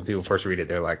card that when people first read it,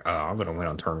 they're like, oh, I'm going to win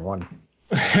on turn 1.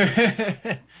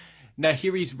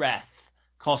 Nahiri's Wrath.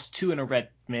 Costs 2 and a red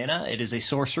mana. It is a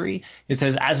sorcery. It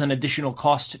says, as an additional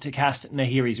cost to cast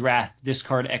Nahiri's Wrath,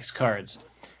 discard X cards.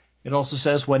 It also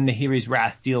says when Nahiri's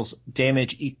Wrath deals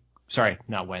damage... Sorry,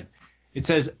 not when. It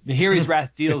says Nahiri's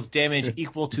Wrath deals damage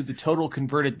equal to the total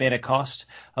converted mana cost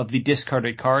of the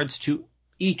discarded cards to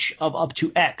each of up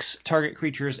to X target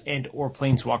creatures and or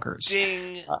planeswalkers.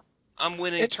 Ding! I'm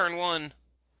winning turn 1.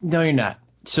 No, you're not.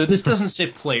 So this doesn't say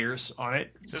players on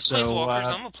it. It says planeswalkers.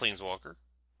 I'm a planeswalker.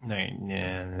 No,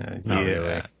 yeah.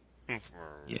 Really.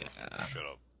 Yeah. Shut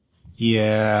up.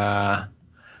 Yeah.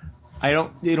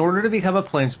 In order to become a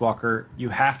planeswalker, you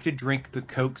have to drink the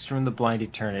cokes from the Blind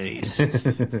Eternities.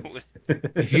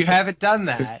 If you haven't done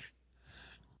that,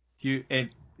 now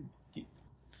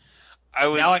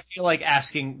I feel like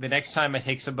asking the next time I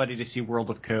take somebody to see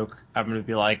World of Coke, I'm going to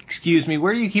be like, excuse me,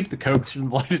 where do you keep the cokes from the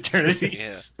Blind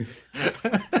Eternities? Yeah.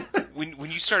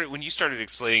 When you started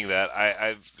explaining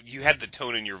that, you had the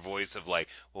tone in your voice of like,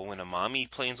 well, when a mommy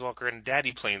planeswalker and a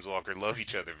daddy planeswalker love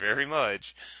each other very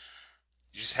much,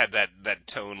 you just had that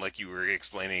tone like you were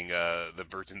explaining the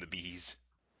birds and the bees.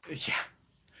 Yeah.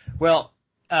 Well,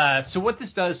 so what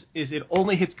this does is it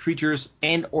only hits creatures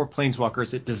and or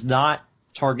planeswalkers. It does not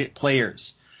target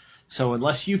players. So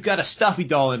unless you've got a stuffy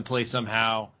doll in play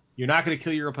somehow, you're not going to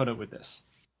kill your opponent with this.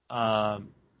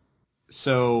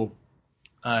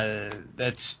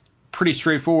 That's pretty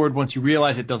straightforward once you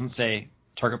realize it doesn't say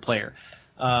target player.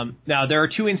 Now, there are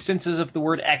 2 instances of the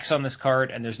word X on this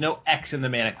card, and there's no X in the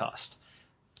mana cost.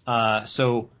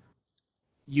 So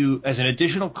you, as an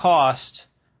additional cost,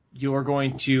 you are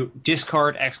going to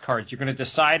discard X cards. You're going to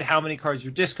decide how many cards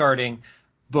you're discarding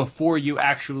before you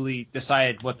actually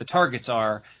decide what the targets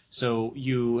are. So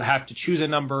you have to choose a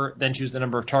number, then choose the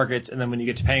number of targets, and then when you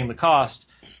get to paying the cost,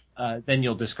 then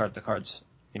you'll discard the cards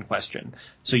in question.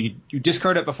 So you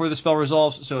discard it before the spell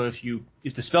resolves. So if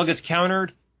the spell gets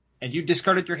countered and you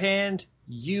discarded your hand,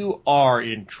 you are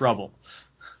in trouble.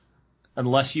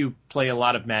 Unless you play a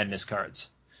lot of Madness cards.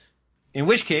 In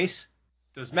which case,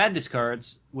 those Madness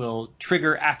cards will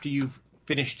trigger after you've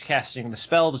finished casting the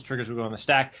spell. Those triggers will go on the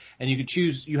stack, and you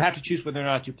have to choose whether or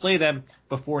not to play them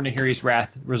before Nahiri's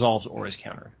Wrath resolves or is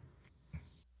countered.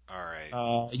 All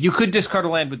right. You could discard a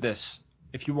land with this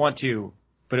if you want to,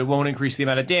 but it won't increase the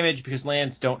amount of damage because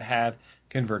lands don't have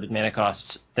converted mana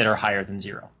costs that are higher than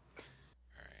 0. All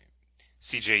right.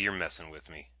 CJ, you're messing with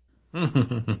me.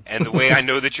 And the way I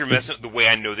know that you're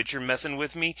messing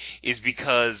with me is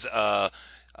because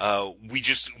we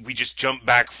just jumped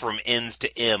back from N's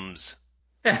to M's.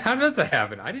 Yeah, how does that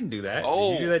happen? I didn't do that.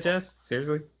 Oh. Did you do that, Jess?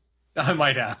 Seriously? I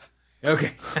might have.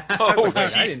 Okay. Oh,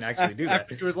 I didn't actually do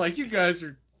that. It was like you guys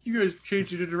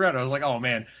changed it around. I was like, oh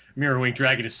man, Mirrorwing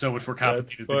Dragon is so much more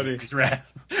complicated than his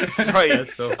Wrath. Right.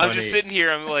 That's so funny. I'm just sitting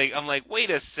here. I'm like, wait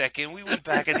a second. We went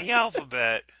back in the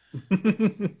alphabet.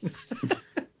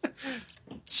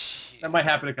 That might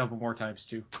happen a couple more times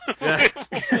too. Well,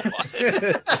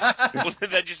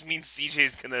 that just means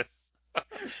CJ's gonna.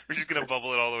 We're just gonna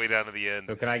bubble it all the way down to the end.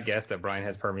 So can I guess that Brian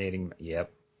has permeating? Yep.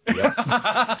 All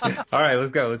right,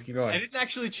 let's go. Let's keep going. I didn't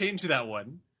actually change that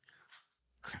one.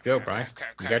 Let's go, Brian.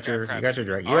 You got your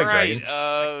dragon. You All like right.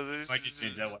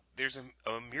 dragons. There's a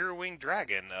Mirrorwing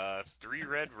Dragon. 3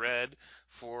 red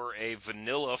for a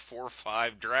vanilla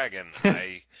 4/5 dragon.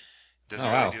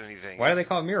 Doesn't really do anything. Why do they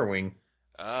call it Mirrorwing?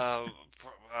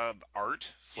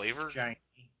 Art, flavor. Giant.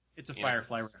 It's a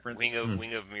Firefly reference.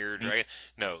 Wing of Mirror Dragon.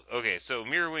 No, okay. So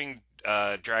Mirrorwing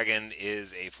Dragon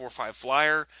is a 4/5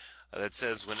 flyer that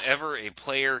says whenever a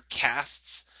player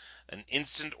casts an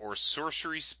instant or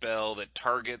sorcery spell that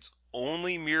targets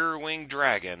only Mirror-Wing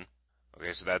Dragon.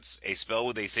 Okay, so that's a spell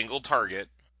with a single target.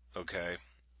 Okay.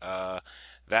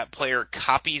 That player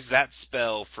copies that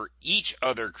spell for each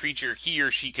other creature he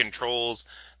or she controls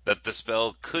that the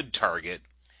spell could target.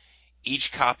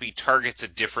 Each copy targets a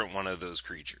different one of those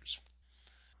creatures.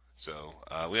 So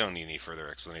we don't need any further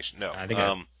explanation. No, I think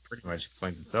that pretty much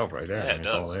explains itself right there. Yeah, it It's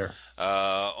all does. there.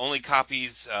 Only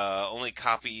copies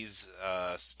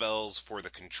spells for the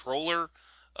controller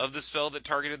of the spell that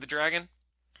targeted the dragon.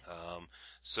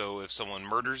 So if someone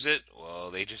murders it,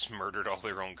 well, they just murdered all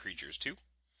their own creatures too.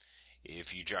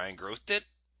 If you giant growthed it,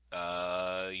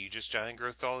 you just giant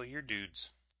growthed all of your dudes.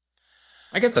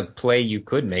 I guess a play you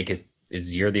could make is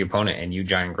you're the opponent and you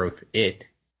giant growth it,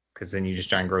 because then you just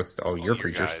giant growth all your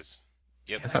creatures. Guys.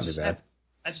 Yep. That's not too bad.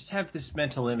 I just have this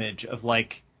mental image of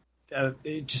like, I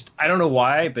don't know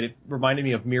why, but it reminded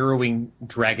me of Mirror-Wing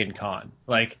Dragon Con.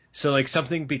 Like, so like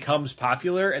something becomes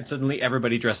popular and suddenly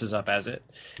everybody dresses up as it.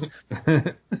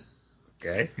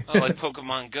 Okay. Oh, like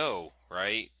Pokemon Go,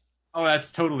 right? Oh,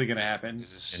 that's totally gonna happen.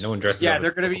 And no one dresses Yeah, up.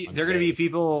 they're gonna be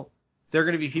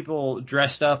people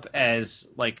dressed up as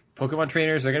like Pokemon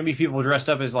trainers. They're gonna be people dressed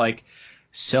up as like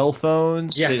cell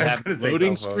phones Yeah, that I was have gonna a say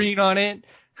loading cell phones. screen on it.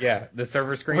 Yeah, the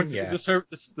server Or screen. Yeah. the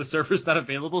server's not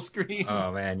available screen.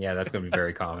 Oh man, yeah, that's gonna be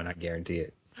very common. I guarantee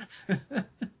it.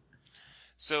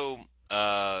 So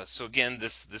again,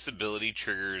 this ability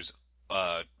triggers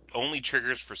only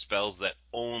triggers for spells that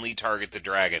only target the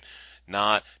dragon,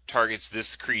 not targets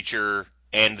this creature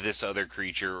and this other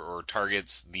creature, or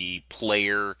targets the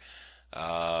player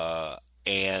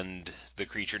and the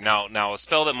creature. Now a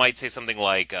spell that might say something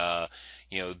like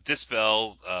this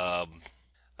spell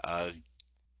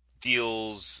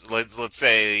deals, let's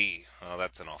say,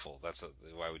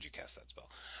 why would you cast that spell?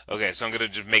 Okay, so I'm gonna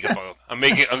just make up I'm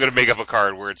gonna make up a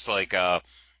card where it's like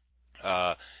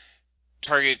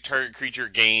target creature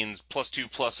gains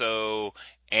 +2/+0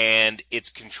 and its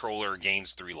controller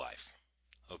gains 3 life.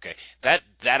 Okay, that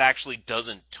actually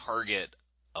doesn't target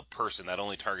a person. That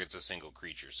only targets a single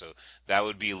creature. So that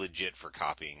would be legit for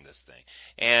copying this thing.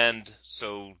 And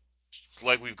so,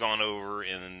 like we've gone over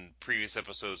in previous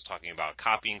episodes talking about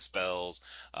copying spells,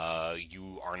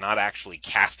 you are not actually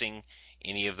casting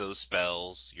any of those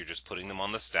spells. You're just putting them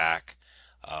on the stack.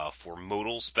 For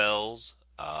modal spells,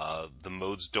 the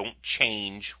modes don't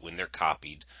change when they're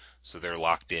copied, so they're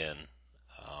locked in.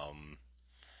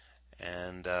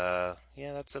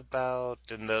 That's about.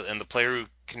 And the player who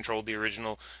controlled the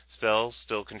original spell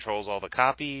still controls all the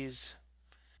copies.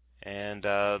 And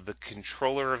the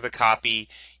controller of the copy,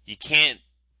 you can't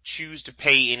choose to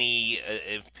pay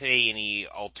any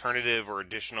alternative or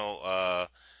additional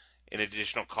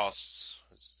costs.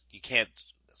 You can't.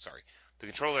 Sorry, the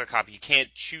controller of the copy, you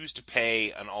can't choose to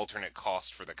pay an alternate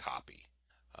cost for the copy.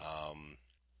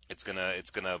 It's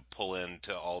gonna pull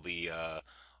into all the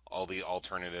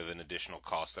alternative and additional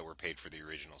costs that were paid for the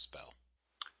original spell.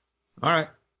 All right,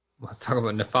 let's talk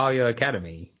about Nephalia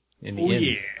Academy in the ends.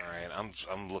 Yeah. All right,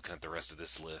 I'm looking at the rest of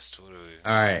this list. What do we?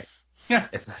 All right.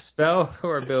 If a spell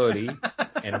or ability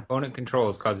an opponent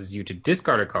controls causes you to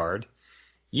discard a card,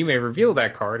 you may reveal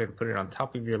that card and put it on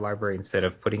top of your library instead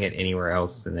of putting it anywhere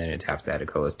else, and then it taps to add a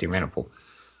colorless to your mana pool.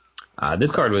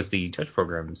 This card was the Judge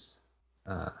Program's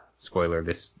spoiler.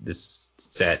 This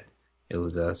set, it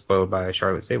was spoiled by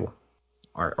Charlotte Sable,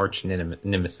 our arch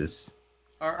nemesis.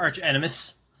 Our arch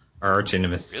nemesis. Our arch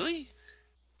nemesis. Really?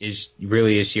 Is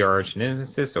she our arch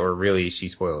nemesis, or really she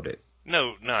spoiled it?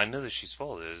 No, I know that she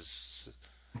spoiled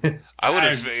it.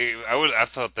 I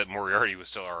thought that Moriarty was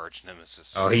still our arch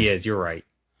nemesis. Oh, he is. You're right.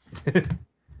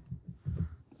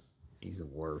 He's the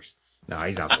worst. No,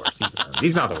 he's not the worst.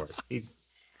 He's not the worst.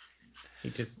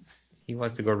 He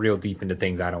wants to go real deep into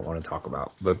things I don't want to talk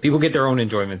about. But people get their own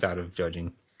enjoyments out of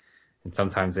judging, and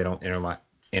sometimes they don't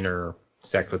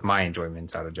intersect with my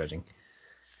enjoyments out of judging.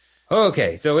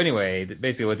 Okay, so anyway,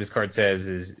 basically what this card says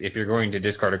is if you're going to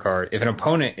discard a card, if an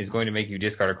opponent is going to make you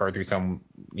discard a card through some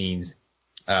means,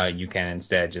 you can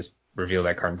instead just reveal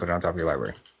that card and put it on top of your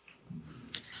library.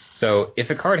 So if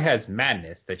the card has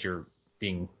Madness that you're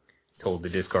being told to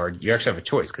discard, you actually have a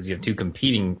choice because you have two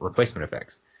competing replacement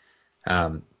effects.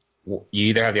 You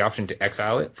either have the option to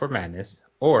exile it for Madness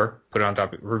or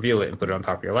reveal it and put it on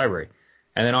top of your library.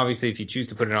 And then obviously if you choose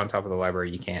to put it on top of the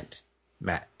library, you can't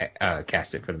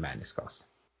cast it for the Madness cost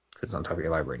because it's on top of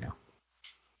your library now.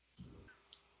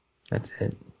 That's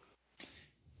it.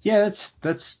 Yeah,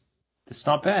 that's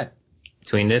not bad.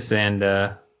 Between this and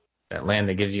that land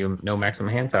that gives you no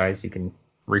maximum hand size, you can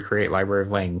recreate Library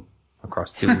of Lane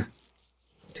across two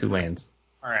lands.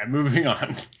 All right, moving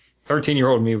on.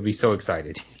 13-year-old me would be so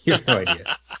excited. You have no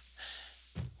idea.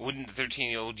 Wouldn't the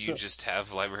 13-year-old you just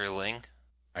have Library of Ling?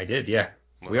 I did, yeah.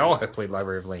 We all have played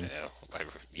Library of Ling. Yeah,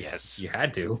 yes. You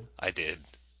had to. I did.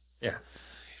 Yeah.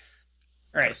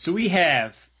 All right, so we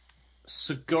have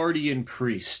Sigardian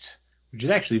Priest, which is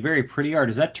actually very pretty art.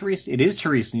 Is that Therese? It is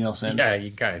Therese Nielsen. Yeah, you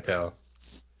can kind of tell.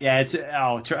 Yeah,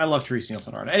 I love Therese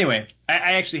Nielsen art. Anyway,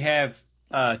 I actually have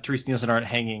Therese Nielsen art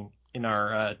hanging in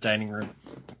our dining room.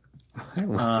 I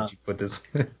love that you put this.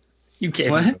 You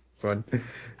gave What? me this one.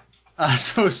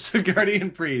 So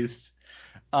Sigardian Priest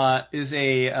is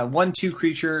a 1/2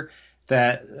 creature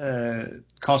that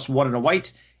costs 1 and a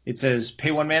white. It says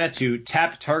pay 1 mana to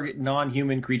tap target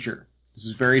non-human creature. This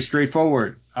is very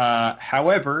straightforward.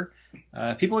 However,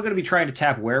 people are going to be trying to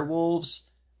tap werewolves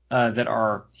that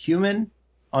are human.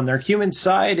 On their human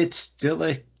side, it's still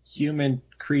a human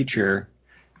creature.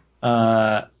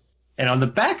 And on the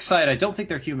back side, I don't think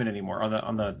they're human anymore.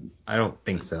 On the I don't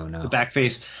think so, no. the back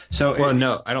face. So Well,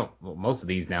 no, I don't. Well, most of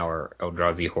these now are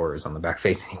Eldrazi horrors on the back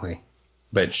face anyway.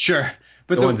 But sure,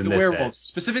 but The ones in the this werewolves,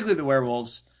 specifically the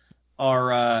werewolves,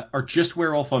 are just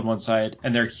werewolf on one side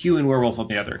and they're human werewolf on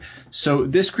the other. So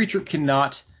this creature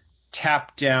cannot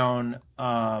tap down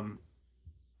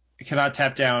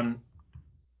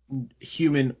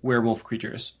human werewolf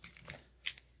creatures.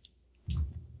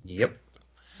 yep.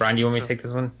 Brian, do you want me to take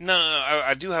this one? No,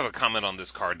 I do have a comment on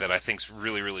this card that I think's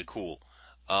really, really cool.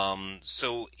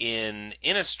 So in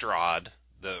Innistrad,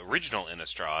 the original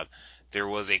Innistrad, there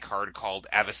was a card called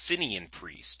Abyssinian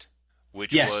Priest,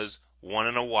 which was 1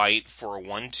 and a white for a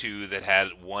 1/2 that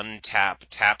had 1 tap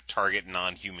target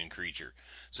non-human creature.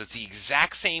 So it's the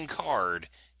exact same card,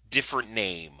 different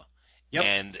name. Yep.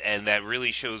 And that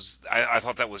really shows. I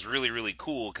thought that was really, really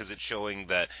cool because it's showing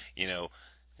that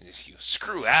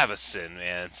screw Avacyn,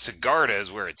 man. Sigarda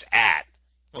is where it's at.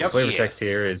 Well, the flavor text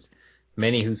here is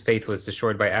many whose faith was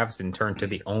destroyed by Avacyn turned to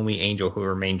the only angel who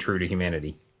remained true to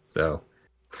humanity. So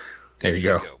there you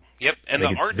go. Yep, and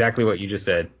the art exactly what you just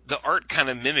said. The art kind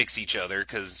of mimics each other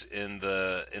because in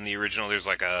the original there's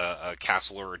like a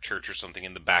castle or a church or something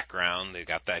in the background. They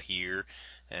got that here,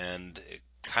 and it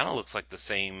kind of looks like the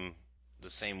same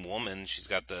woman. She's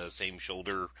got the same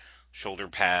shoulder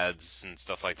pads and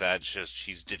stuff like that. It's just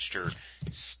she's ditched her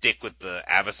stick with the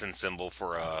Avacyn symbol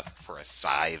for a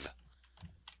scythe.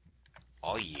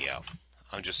 Oh yeah,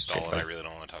 I'm just stalling. I really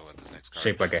don't want to talk about this next card.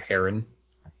 Shaped like a heron.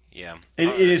 Yeah, it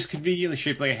is conveniently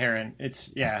shaped like a heron. It's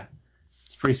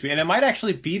pretty sweet, and it might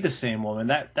actually be the same woman.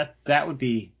 That would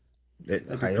be.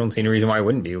 I don't see any reason why it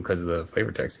wouldn't be because of the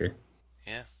flavor text here.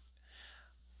 Yeah,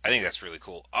 I think that's really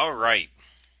cool. All right,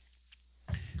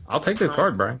 I'll take this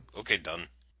card, Brian. Okay, done.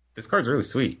 This card's really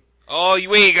sweet. Oh, you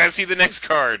gotta see the next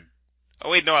card.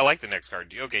 Oh wait, no, I like the next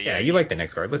card. Okay, yeah, you like the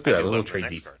next card. Let's do that. A little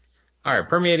tradesies. All right,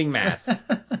 Permeating Mass.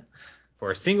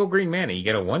 For a single green mana, you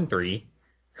get a 1/3.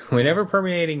 Whenever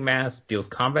Permeating Mass deals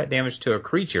combat damage to a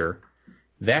creature,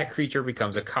 that creature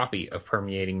becomes a copy of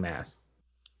Permeating Mass.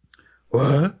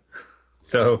 What?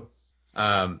 So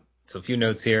a few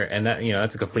notes here, and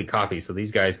that's a complete copy. So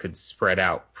these guys could spread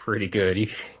out pretty good.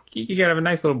 You could have a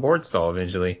nice little board stall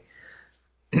eventually.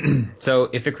 So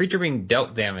if the creature being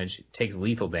dealt damage takes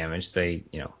lethal damage, say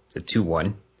it's a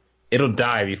 2/1, it'll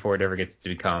die before it ever gets to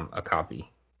become a copy.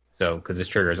 So because this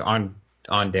trigger is on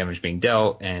damage being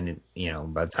dealt, and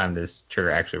by the time this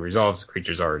trigger actually resolves, the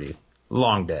creature's already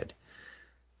long dead.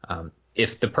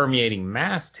 If the Permeating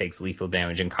Mass takes lethal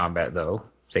damage in combat, though,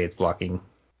 say it's blocking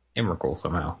Emrakul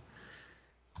somehow,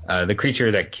 the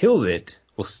creature that kills it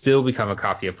will still become a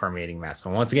copy of Permeating Mass. So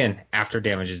once again, after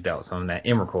damage is dealt, so in that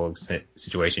Emrakul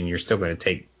situation, you're still going to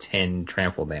take 10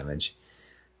 trample damage.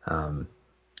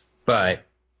 But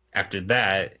after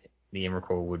that, the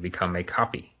Emrakul would become a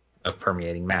copy of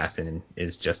Permeating Mass and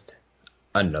is just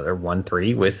another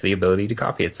 1/3 with the ability to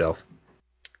copy itself.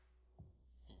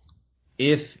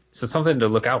 Something to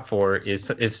look out for is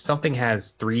if something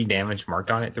has 3 damage marked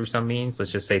on it through some means,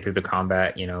 let's just say through the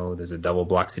combat, there's a double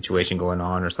block situation going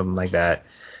on or something like that,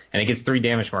 and it gets 3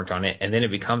 damage marked on it, and then it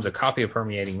becomes a copy of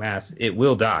Permeating Mass, it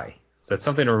will die. So that's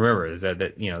something to remember, is that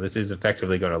this is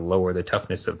effectively going to lower the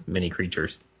toughness of many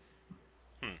creatures.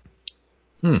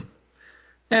 And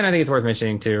I think it's worth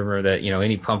mentioning to remember that,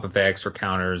 any pump effects or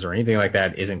counters or anything like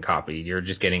that isn't copied. You're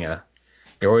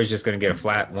always just going to get a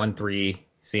flat 1/3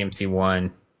 CMC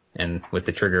 1, and with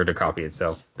the trigger to copy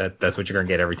itself. That's what you're going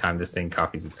to get every time this thing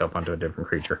copies itself onto a different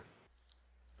creature.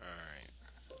 All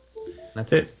right.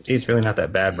 That's it. See, it's really not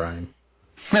that bad, Brian.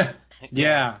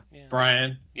 yeah,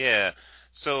 Brian. Yeah.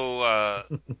 So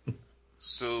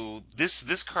this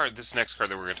next card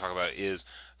that we're going to talk about is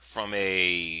from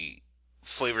a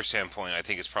flavor standpoint, I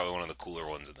think it's probably one of the cooler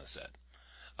ones in the set.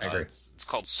 I agree. It's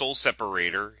called Soul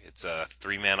Separator. It's a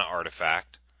 3 mana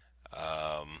artifact.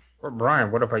 Or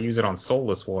Brian, what if I use it on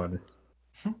Soulless One?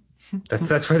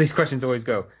 That's where these questions always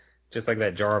go. Just like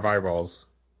that jar of eyeballs.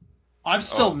 I'm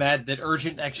still mad that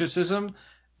Urgent Exorcism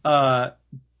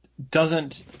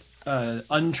doesn't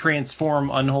untransform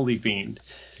Unholy Fiend.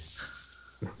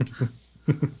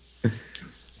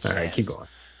 All right, keep going.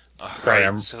 Sorry,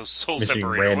 I'm so Soul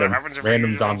Separator.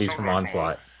 Random zombies from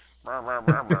Onslaught. So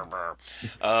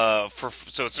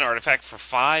it's an artifact for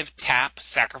 5, tap,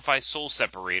 sacrifice Soul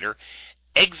Separator,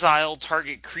 exile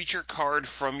target creature card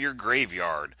from your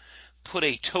graveyard. Put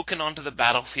a token onto the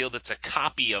battlefield that's a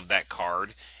copy of that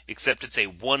card, except it's a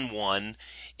 1/1.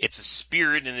 It's a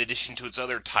spirit in addition to its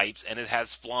other types, and it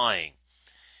has flying.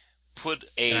 Put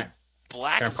a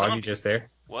black Can I pause you just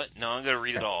there? What? No, I'm going to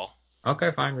read it all.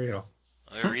 Okay, fine, read it all.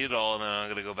 I'm going to read it all, and then I'm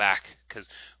going to go back, because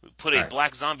we put a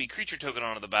black zombie creature token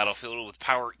onto the battlefield with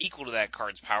power equal to that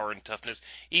card's power and toughness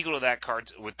equal to that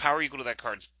card's, with power equal to that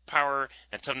card's power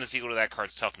and toughness equal to that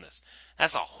card's toughness.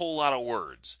 That's a whole lot of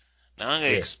words. Now I'm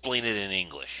going to explain it in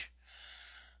English.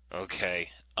 Okay.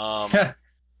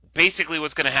 Basically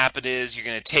what's going to happen is you're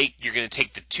going to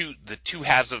take the two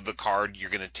halves of the card. You're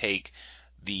going to take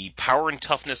the power and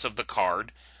toughness of the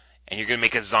card, and you're going to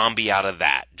make a zombie out of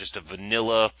that. Just a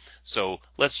vanilla. So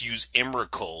let's use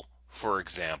Emrakul, for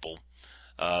example.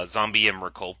 Zombie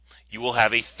Emrakul. You will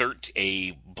have a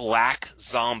black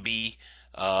zombie.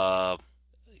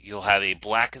 You'll have a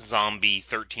black zombie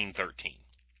 13/13.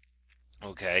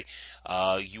 Okay.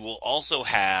 You will also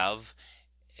have,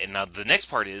 and now the next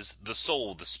part is the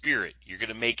soul, the spirit. You're going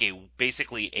to make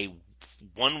basically a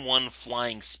 1/1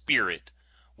 flying spirit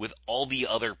with all the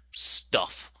other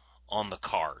stuff on the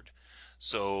card.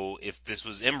 So if this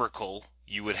was Emrakul,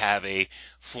 you would have a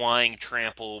flying,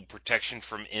 trample, protection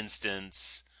from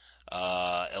instants,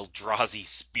 Eldrazi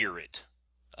spirit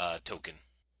token.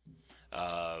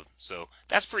 So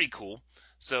that's pretty cool.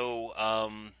 So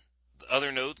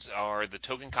other notes are the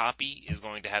token copy is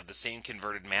going to have the same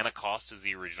converted mana cost as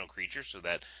the original creature, so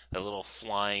that little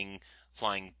flying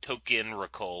token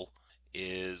Rakul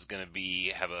is going to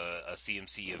have a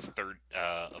CMC of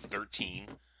 13,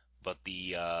 but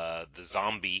the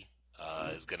zombie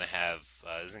isn't going to have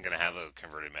a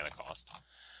converted mana cost.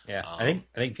 Yeah, I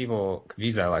think people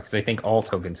confuse that a lot because they think all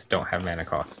tokens don't have mana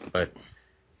costs, but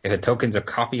if a token's a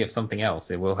copy of something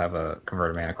else, it will have a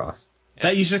converted mana cost.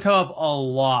 That used to come up a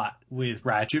lot with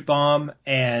Ratchet Bomb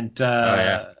and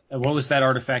what was that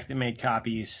artifact that made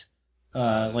copies,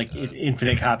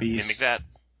 infinite copies?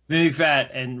 Mimic Vat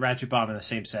and Ratchet Bomb in the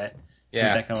same set.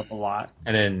 Yeah, that come up a lot.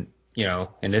 And then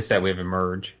in this set we have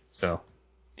Emerge. So.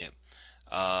 Yeah.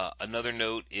 Another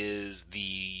note is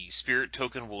the Spirit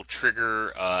token will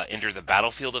trigger enter the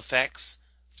battlefield effects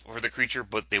for the creature,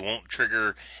 but they won't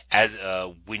trigger as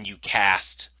when you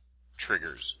cast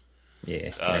triggers.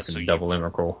 Yeah, so double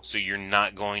Emrakul. So you're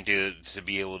not going to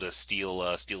be able to steal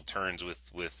turns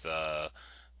with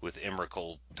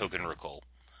Emrakul, token Rakul.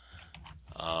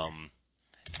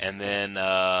 And then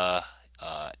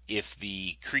if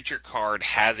the creature card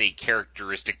has a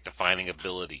characteristic defining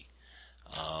ability,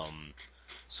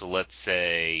 so let's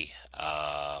say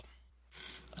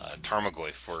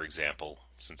Tarmogoyf, for example,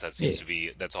 since that seems to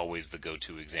be that's always the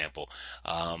go-to example.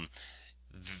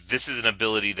 This is an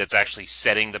ability that's actually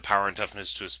setting the power and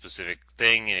toughness to a specific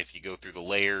thing, and if you go through the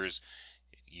layers,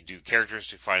 you do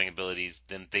characteristic fighting abilities,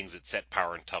 then things that set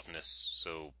power and toughness.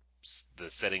 So the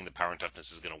setting the power and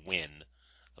toughness is going to win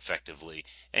effectively,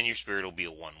 and your spirit will be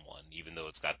a 1/1, even though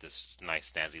it's got this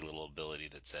nice snazzy little ability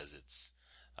that says it's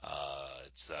a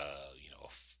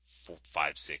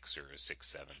 5/6 or a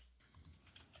 6/7.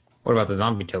 What about the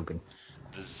zombie token?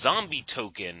 The zombie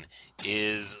token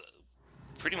is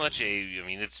pretty much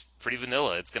it's pretty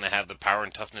vanilla. It's going to have the power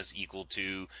and toughness equal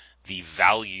to the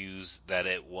values that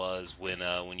it was when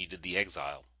you did the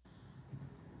exile.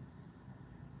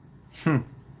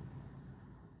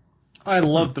 I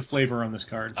love the flavor on this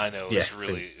card. I know, it's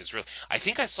really. I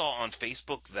think I saw on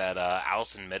Facebook that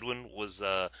Alison Medwin was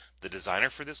the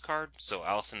designer for this card. So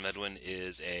Alison Medwin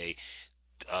is a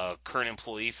current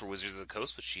employee for Wizards of the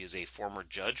Coast, but she is a former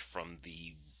judge from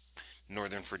the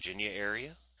Northern Virginia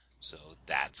area. So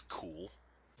that's cool.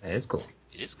 That is cool.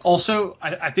 It is cool. Also,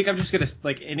 I think I'm just gonna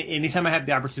anytime I have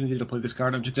the opportunity to play this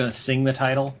card, I'm just gonna sing the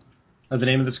title of the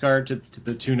name of this card to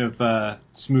the tune of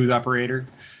Smooth Operator.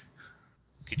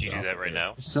 Could you do that right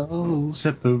now? Soul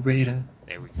Separator.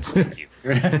 There we go. Thank you.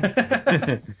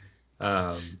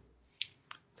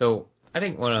 So I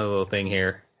think one other little thing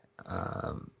here.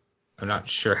 I'm not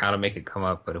sure how to make it come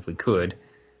up, but if we could,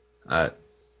 an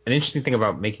interesting thing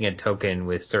about making a token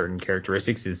with certain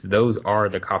characteristics is those are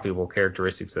the copyable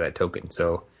characteristics of that token.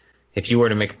 So if you were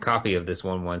to make a copy of this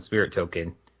 1/1 spirit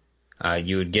token,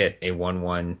 you would get a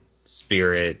 1/1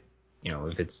 spirit,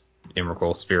 if it's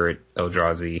Emrakul, Spirit,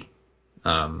 Eldrazi,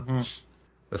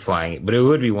 with flying, but it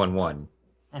would be 1/1.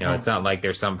 It's not like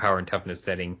there's some power and toughness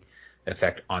setting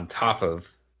effect on top of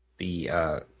the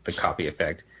copy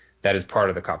effect. That is part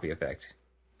of the copy effect.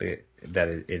 It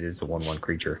is a 1/1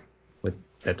 creature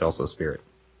that's also Spirit.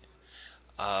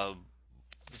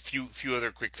 Few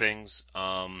other quick things.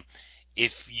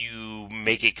 If you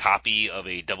make a copy of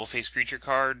a double face creature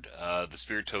card, the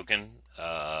Spirit token,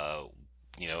 as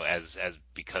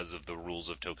because of the rules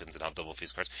of tokens and how double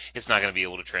face cards, it's not going to be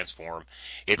able to transform.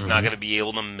 It's not going to be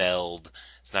able to meld.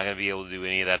 It's not going to be able to do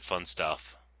any of that fun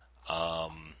stuff.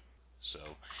 But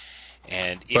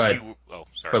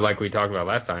like we talked about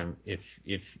last time, if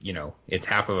it's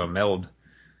half of a meld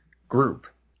group,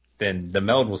 then the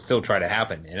meld will still try to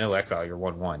happen, and it'll exile your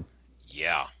 1/1.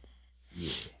 Yeah.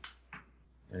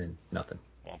 And then nothing.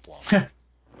 Womp womp.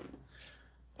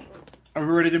 Are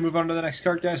we ready to move on to the next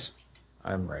card, guys?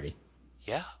 I'm ready.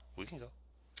 Yeah, we can go.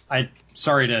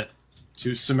 Sorry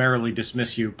to summarily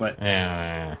dismiss you, but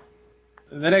the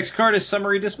next card is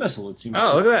Summary Dismissal, it seems.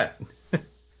 Oh, look at that.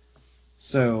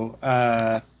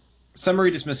 So,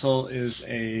 Summary Dismissal is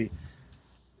a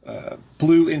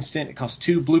blue instant. It costs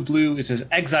 2 blue. It says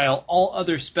exile all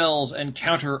other spells and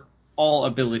counter all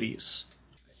abilities.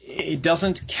 It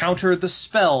doesn't counter the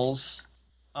spells.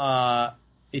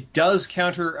 It does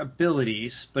counter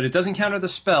abilities, but it doesn't counter the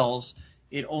spells.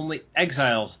 It only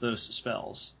exiles those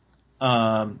spells.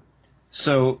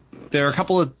 So there are a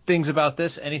couple of things about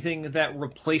this. Anything that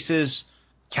replaces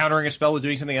countering a spell with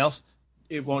doing something else,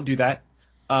 it won't do that.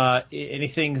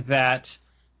 Anything that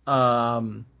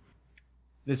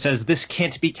says this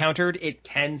can't be countered, it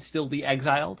can still be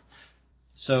exiled.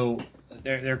 So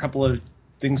there are a couple of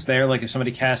things there, like if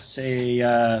somebody casts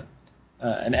an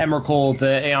Emrakul,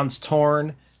 the Aeon's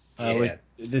Torn, that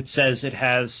says it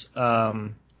has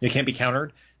it can't be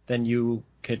countered, then you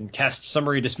can cast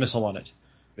Summary Dismissal on it.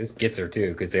 This gets her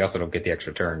too, because they also don't get the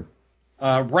extra turn.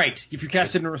 Right. If you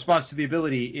cast it in response to the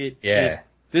ability,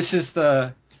 this is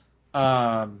the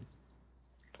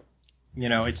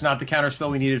it's not the counter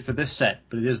spell we needed for this set,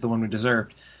 but it is the one we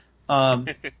deserved.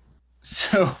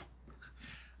 So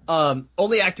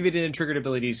only activated and triggered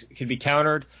abilities can be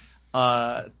countered.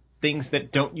 Things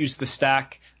that don't use the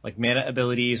stack, like mana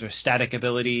abilities or static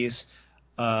abilities,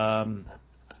 can't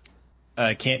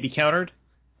be countered.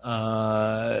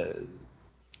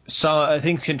 So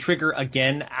things can trigger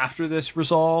again after this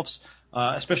resolves,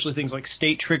 especially things like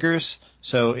state triggers.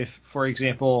 So if, for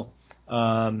example,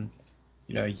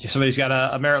 somebody's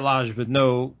got a Merit Lodge with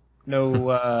no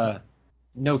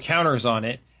counters on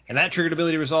it, and that triggered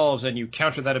ability resolves, and you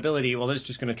counter that ability, well, it's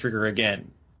just going to trigger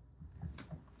again.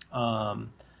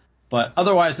 But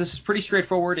otherwise, this is pretty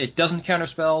straightforward. It doesn't counter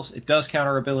spells. It does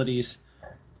counter abilities.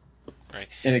 Right.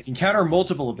 And it can counter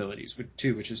multiple abilities,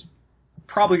 too, which is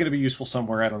probably going to be useful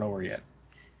somewhere. I don't know where yet.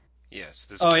 Yes.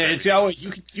 This is going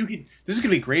to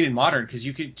be great in Modern, because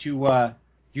you get to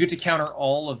counter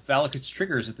all of Valakut's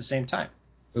triggers at the same time.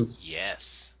 Ooh.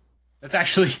 Yes. That's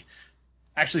actually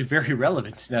very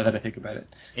relevant now that I think about it.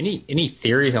 Any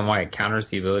theories on why it counters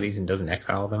the abilities and doesn't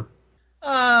exile them?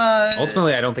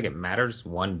 Ultimately, I don't think it matters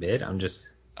one bit. I'm just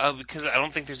because I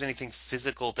don't think there's anything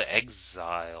physical to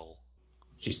exile.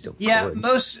 She's still could.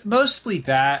 Mostly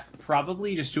that,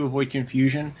 probably just to avoid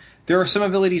confusion. There are some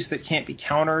abilities that can't be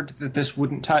countered that this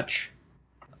wouldn't touch.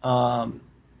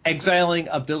 Exiling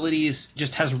abilities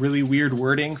just has really weird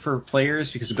wording for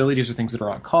players because abilities are things that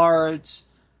are on cards.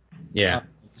 Yeah.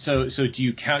 So do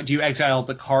you exile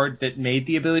the card that made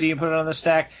the ability and put it on the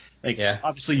stack?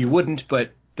 Obviously you wouldn't,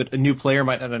 but a new player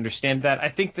might not understand that. I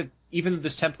think that even though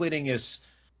this templating is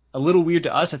a little weird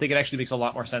to us, I think it actually makes a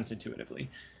lot more sense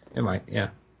intuitively. It might, yeah.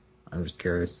 I'm just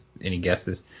curious. Any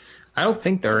guesses? I don't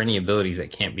think there are any abilities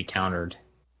that can't be countered.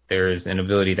 There is an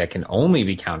ability that can only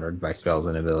be countered by spells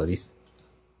and abilities.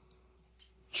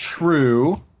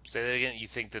 True. Say that again. You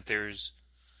think that there's...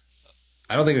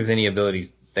 I don't think there's any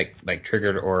abilities that like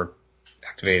triggered or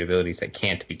activated abilities that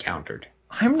can't be countered.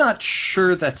 I'm not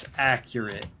sure that's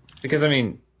accurate. Because, I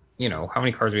mean, how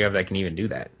many cards do we have that can even do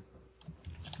that?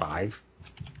 5?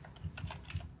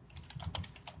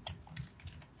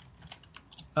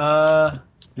 Now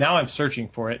I'm searching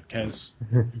for it because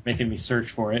you're making me search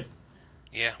for it.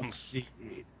 Yeah. Let's see.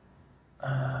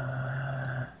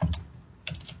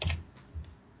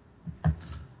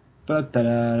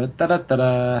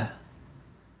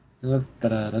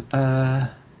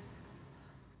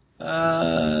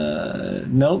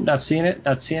 Nope, not seeing it.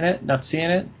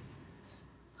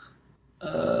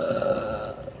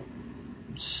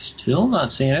 Still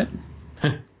not seeing it.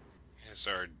 Yes,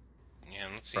 Yeah,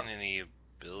 I'm not seeing any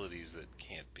abilities that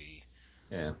can't be.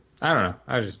 Yeah. I don't know.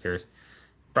 I was just curious.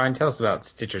 Brian, tell us about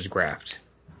Stitcher's Graft.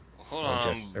 Hold Wild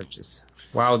on. Jest searches.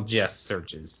 Wild Jest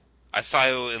searches.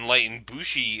 Isayo Enlightened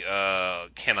Bushi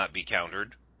cannot be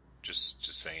countered. Just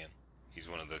saying. He's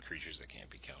one of the creatures that can't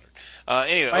be countered.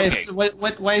 Anyway,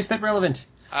 okay. Why is that relevant?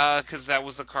 Because that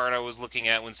was the card I was looking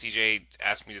at when CJ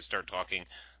asked me to start talking.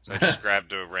 So I just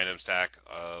grabbed a random stack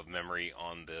of memory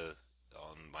on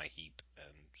my heap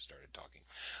and started talking.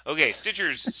 Okay,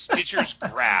 Stitcher's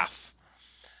Graph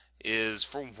is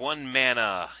for 1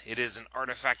 mana. It is an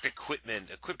artifact equipment.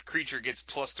 Equipped creature gets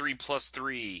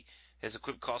 +3/+3. Has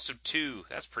equipped cost of 2.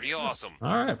 That's pretty awesome.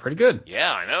 All right, pretty good.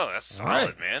 Yeah, I know. That's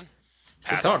solid, man.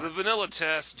 Pass the vanilla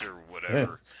test or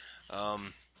whatever. Yeah.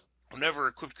 Whenever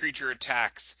equipped creature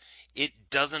attacks, it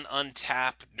doesn't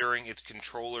untap during its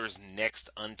controller's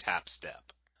next untap step.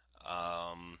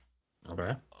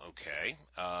 Okay. Okay.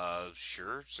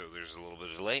 Sure. So there's a little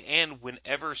bit of delay. And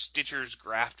whenever Stitcher's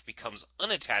Graft becomes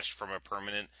unattached from a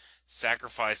permanent,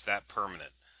 sacrifice that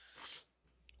permanent.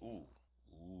 Ooh.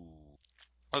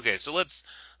 Okay, so let's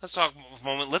talk a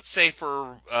moment. Let's say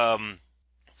for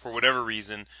whatever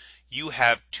reason, you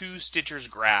have 2 Stitcher's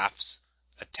Grafts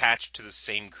attached to the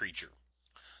same creature.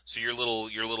 So your little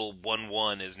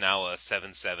 1/1 is now a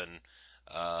 7/7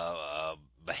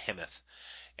 behemoth,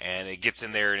 and it gets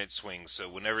in there and it swings. So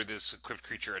whenever this equipped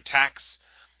creature attacks,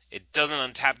 it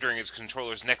doesn't untap during its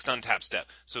controller's next untap step.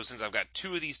 So since I've got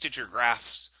 2 of these Stitcher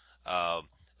Grafts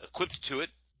equipped to it,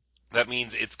 that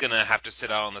means it's going to have to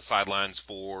sit out on the sidelines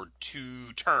for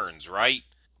 2 turns, right?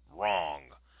 Wrong.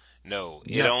 No,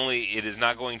 it is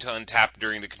not going to untap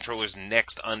during the controller's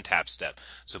next untap step.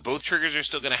 So both triggers are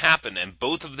still going to happen, and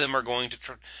both of them are going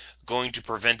to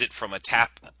prevent it from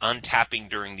untapping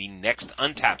during the next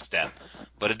untap step.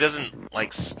 But it doesn't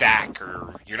like stack,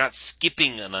 or you're not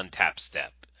skipping an untap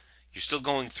step. You're still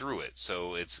going through it.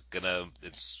 So it's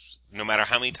no matter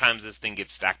how many times this thing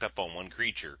gets stacked up on one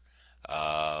creature,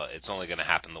 it's only going to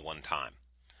happen the one time.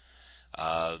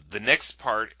 The next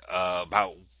part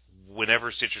about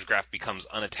whenever Stitcher's Graft becomes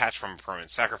unattached from a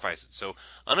permanent, sacrifice it. So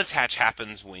unattach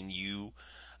happens when you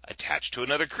attach to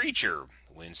another creature,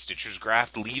 when Stitcher's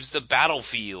Graft leaves the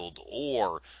battlefield,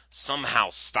 or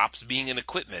somehow stops being an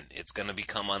equipment, it's going to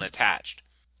become unattached.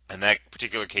 In that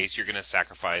particular case, you're going to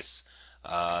sacrifice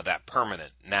that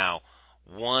permanent. Now,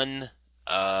 one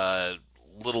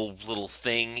little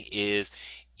thing is,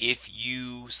 if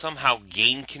you somehow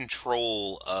gain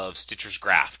control of Stitcher's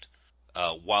Graft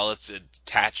while it's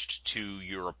attached to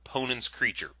your opponent's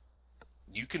creature,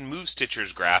 you can move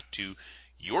Stitcher's Graft to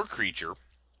your creature.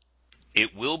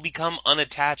 It will become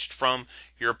unattached from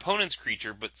your opponent's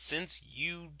creature, but since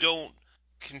you don't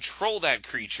control that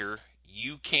creature,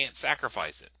 you can't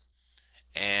sacrifice it.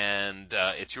 And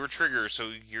it's your trigger,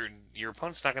 so your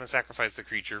opponent's not going to sacrifice the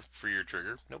creature for your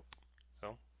trigger. Nope.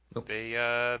 So nope.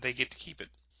 They get to keep it.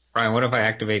 Brian, what if I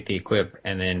activate the equip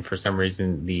and then for some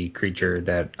reason the creature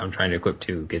that I'm trying to equip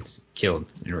to gets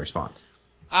killed in response?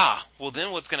 Well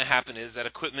then what's going to happen is that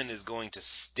equipment is going to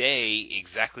stay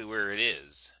exactly where it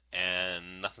is,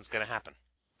 and nothing's going to happen.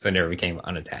 So it never became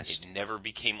unattached. It never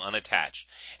became unattached.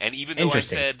 And even though I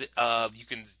said you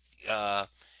can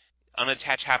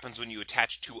unattach happens when you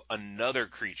attach to another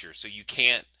creature, so you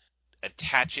can't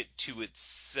attach it to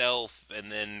itself and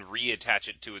then reattach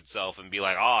it to itself and be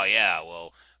like, oh yeah,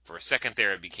 well, for a second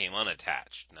there it became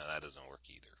unattached. No, that doesn't work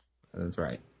either. That's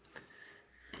right.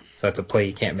 So that's a play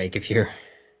you can't make if you're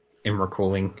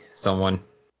Emrakulling someone.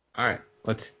 All right,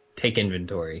 let's take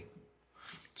inventory.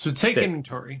 So take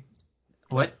inventory.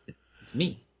 What? It's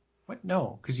me. What?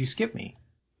 No, because you skipped me.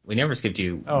 We never skipped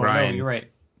you, oh, Brian. No, you're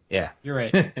right. Yeah. You're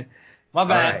right. My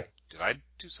bad. Right. Did I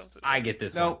do something? I get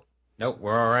this one. Nope,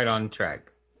 we're all right on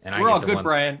track. And we're all good,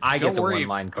 Brian. I get the worry,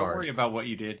 one-line card. Don't worry about what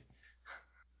you did.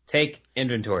 Take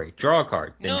inventory. Draw a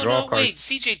card. Then draw a card. Wait.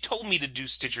 CJ told me to do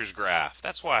Stitcher's Graph.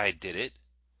 That's why I did it.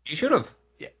 You should have.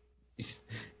 Yeah.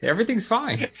 Everything's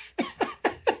fine.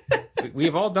 We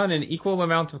have all done an equal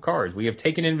amount of cards. We have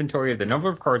taken inventory of the number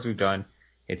of cards we've done.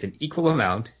 It's an equal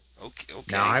amount. Okay.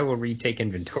 Now I will retake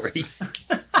inventory.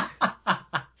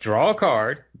 Draw a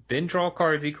card, then draw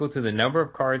cards equal to the number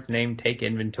of cards named take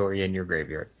inventory in your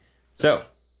graveyard. So,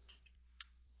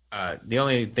 the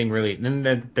only thing really,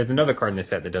 then there's another card in the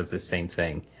set that does this same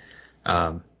thing.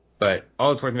 But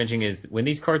all it's worth mentioning is when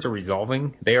these cards are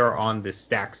resolving, they are on the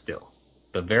stack still.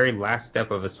 The very last step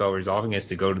of a spell resolving is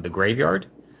to go to the graveyard.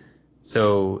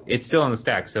 So it's still on the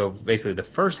stack. So basically the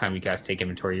first time you cast take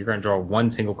inventory, you're going to draw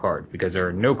one single card because there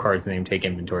are no cards named take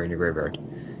inventory in your graveyard.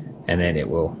 And then it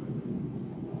will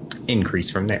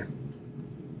increase from there.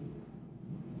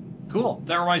 Cool.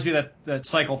 That reminds me of that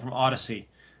cycle from Odyssey.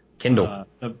 Kindle.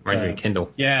 Reminds me of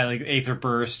Kindle. Yeah, like Aether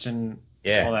Burst and all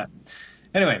Yeah. that.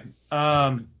 Anyway,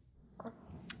 the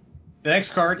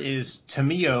next card is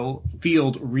Tamio,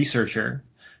 Field Researcher,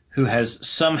 who has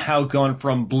somehow gone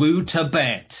from blue to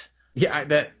Bant. Yeah.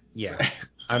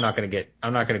 I'm not gonna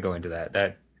go into that.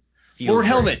 That feels Lord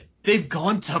Helmet, they've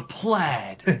gone to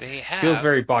plaid. They have. feels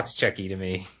very box checky to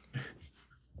me.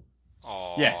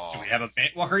 Aww. Yeah. Do we have a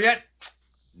Bant Walker yet?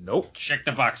 Nope. Check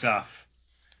the box off.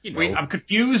 You Wait, know. I'm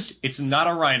confused. It's not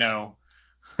a Rhino.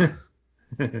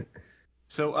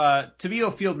 So,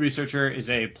 Tamio, Field Researcher is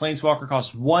a Planeswalker,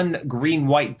 costs 1 green,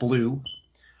 white, blue.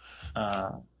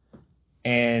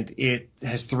 And it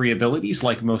has 3 abilities,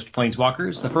 like most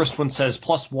Planeswalkers. The first one says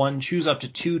 +1, choose up to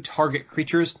 2 target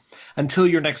creatures. Until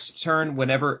your next turn,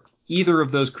 whenever either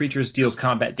of those creatures deals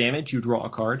combat damage, you draw a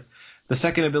card. The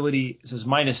second ability says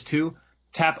 -2,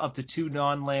 tap up to 2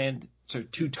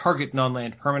 target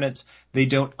non-land permanents. They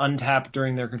don't untap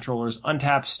during their controller's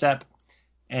untap step.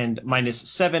 And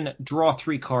 -7, draw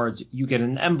 3 cards. You get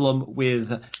an emblem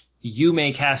with you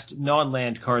may cast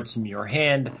non-land cards from your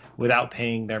hand without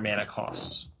paying their mana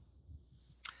costs.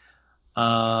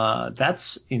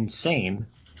 That's insane.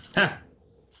 Huh.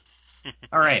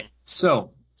 All right,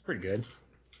 so It's pretty good.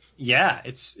 yeah,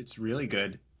 it's really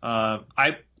good.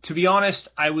 To be honest,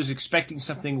 I was expecting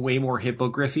something way more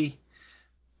hippogriffy.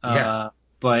 Yeah.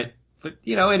 But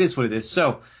you know, it is what it is.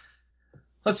 So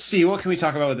let's see, what can we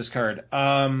talk about with this card?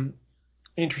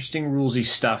 Interesting rulesy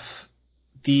stuff.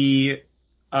 This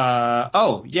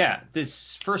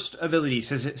first ability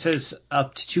says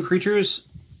up to 2 creatures.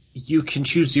 You can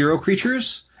choose 0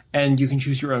 creatures, and you can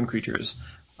choose your own creatures.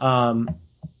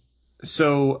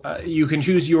 So you can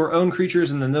choose your own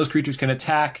creatures, and then those creatures can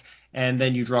attack, and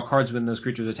then you draw cards when those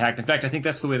creatures attack. In fact, I think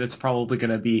that's the way that's probably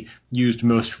going to be used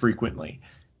most frequently,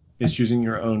 is choosing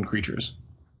your own creatures.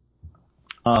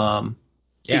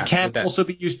 It can also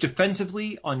be used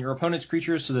defensively on your opponent's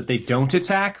creatures so that they don't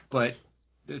attack, but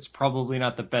it's probably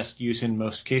not the best use in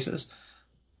most cases.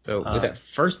 So with that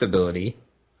first ability,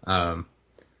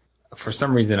 for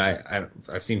some reason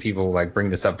I've seen people like bring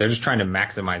this up. They're just trying to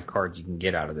maximize cards you can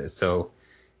get out of this. So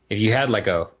if you had like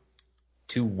a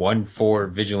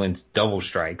 2/1/4 vigilance double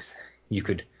strikes, you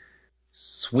could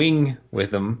swing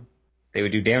with them. They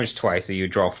would do damage twice, so you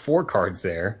would draw 4 cards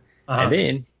there, and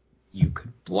then you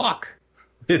could block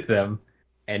with them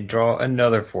and draw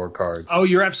another 4 cards. Oh,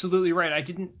 you're absolutely right. I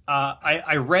didn't.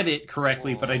 I read it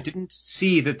correctly, but I didn't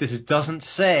see that this doesn't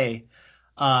say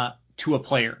to a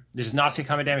player. It does not say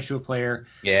combat damage to a player.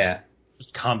 Yeah.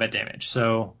 Just combat damage.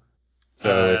 So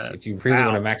if you really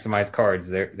want to maximize cards,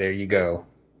 there you go.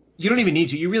 You don't even need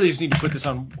to. You really just need to put this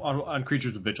on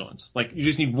creatures with vigilance. Like, you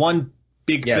just need one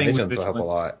big thing with vigilance. Vigilance will help a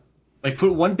lot. Like,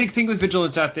 put one big thing with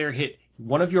vigilance out there, hit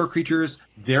one of your creatures,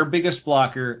 their biggest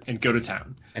blocker, and go to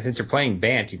town. And since you're playing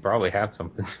Bant, you probably have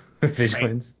something with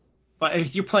vigilance. Right. But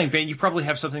if you're playing Bant, you probably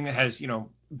have something that has,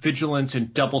 vigilance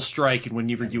and double strike, and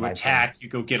whenever you attack, you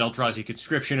go get Eldrazi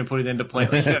Conscription and put it into play.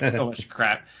 Like, you have so much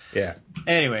crap. Yeah.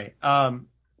 Anyway,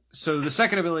 so the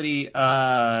second ability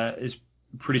is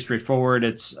pretty straightforward.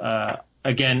 It's,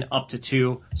 again, up to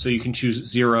 2, so you can choose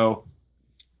 0.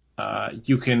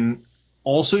 You can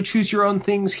also choose your own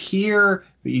things here,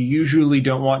 but you usually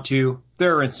don't want to.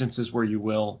 There are instances where you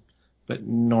will, but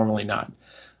normally not.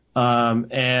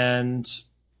 And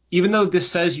even though this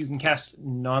says you can cast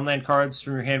non-land cards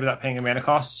from your hand without paying a mana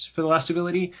costs for the last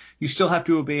ability, you still have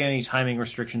to obey any timing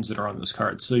restrictions that are on those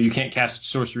cards. So you can't cast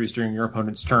sorceries during your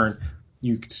opponent's turn.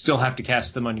 You still have to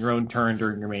cast them on your own turn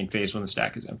during your main phase when the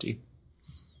stack is empty.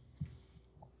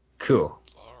 Cool.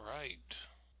 All right.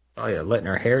 Oh yeah, letting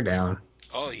her hair down.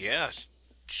 Oh yeah,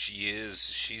 she is.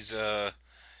 She's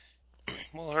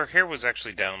well, her hair was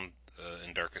actually down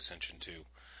in Dark Ascension too.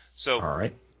 So All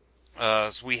right.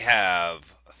 So we have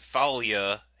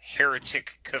Thalia,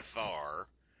 Heretic Cathar.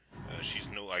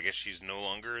 I guess she's no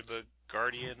longer the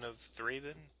Guardian of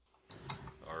Thraben,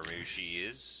 or maybe she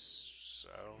is.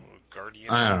 I don't know, Guardian.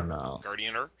 I don't know.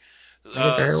 Guardianer.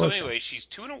 So anyway, she's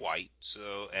 2 and a white.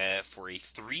 So for a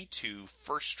 3/2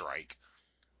 first strike,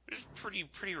 which is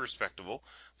pretty respectable.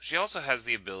 She also has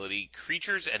the ability: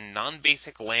 creatures and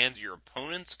non-basic lands your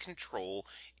opponents control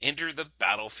enter the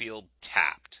battlefield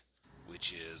tapped,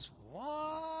 which is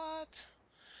what?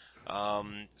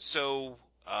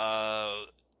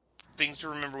 Things to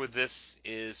remember with this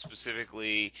is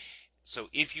specifically, so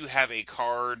if you have a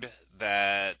card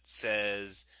that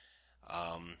says,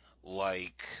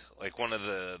 like one of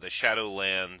the shadow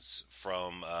lands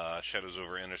from Shadows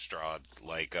over Innistrad,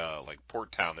 like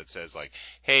Port Town, that says like,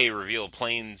 hey, reveal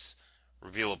plains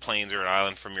reveal a plains or an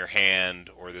island from your hand,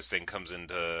 or this thing comes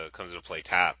into play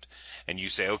tapped, and you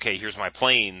say, okay, here's my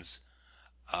plains.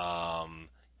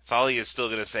 Thalia is still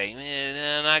going to say,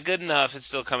 not good enough. It's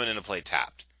still coming into play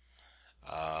tapped.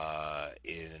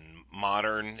 In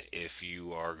Modern, if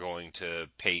you are going to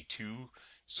pay 2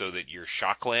 so that your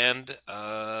Shockland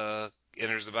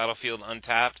enters the battlefield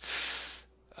untapped,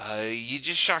 you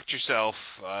just shocked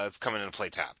yourself. It's coming into play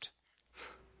tapped.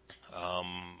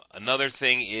 Another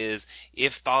thing is,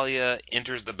 if Thalia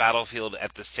enters the battlefield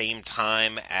at the same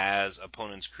time as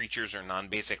opponent's creatures or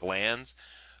non-basic lands,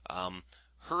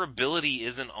 her ability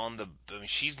isn't on the... I mean,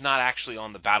 she's not actually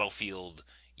on the battlefield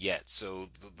yet. So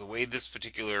the way this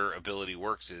particular ability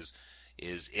works is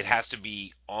it has to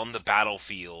be on the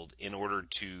battlefield in order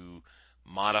to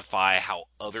modify how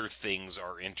other things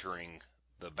are entering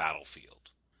the battlefield.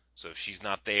 So if she's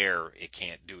not there, it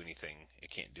can't do anything. It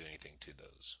can't do anything to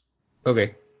those.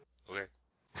 Okay. Okay.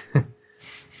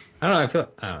 I don't know.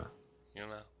 You know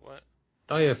what?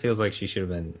 Thalia feels like she should have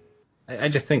been. I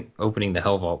just think opening the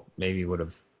Hell Vault maybe would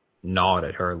have gnawed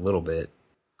at her a little bit.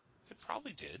 It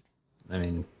probably did. I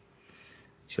mean,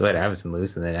 she let Avacyn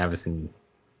loose, and then Avacyn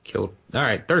killed. All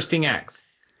right, Thirsting Axe.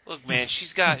 Look, man,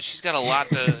 she's got a lot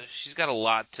to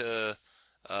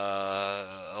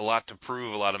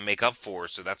prove, a lot to make up for.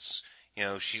 So that's,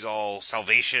 she's all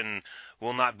salvation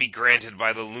will not be granted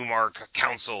by the Lumark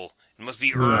Council. It must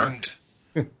be earned.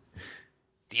 The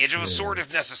edge of a sword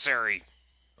if necessary.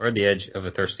 Or the edge of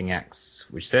a Thirsting Axe,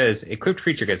 which says equipped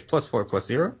creature gets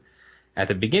 +4/+0 at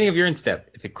the beginning of your end step.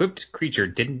 If equipped creature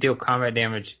didn't deal combat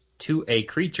damage to a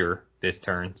creature this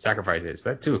turn, sacrifice it. So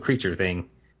that to a creature thing,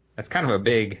 that's kind of a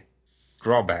big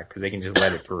drawback because they can just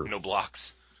let it through. No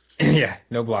blocks. Yeah,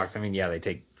 no blocks. I mean, yeah, they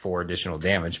take 4 additional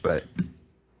damage, but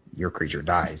your creature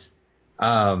dies.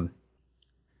 So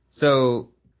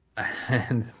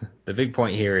the big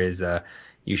point here is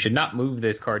you should not move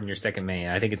this card in your second main.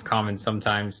 I think it's common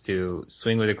sometimes to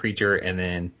swing with a creature and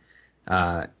then,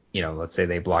 let's say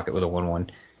they block it with a 1/1.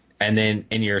 And then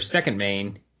in your second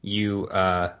main, you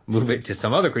move it to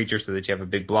some other creature so that you have a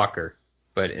big blocker.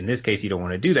 But in this case, you don't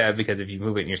want to do that because if you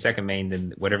move it in your second main,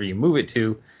 then whatever you move it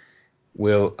to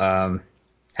will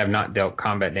have not dealt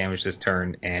combat damage this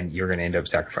turn, and you're going to end up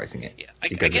sacrificing it. Yeah,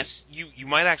 I guess you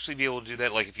might actually be able to do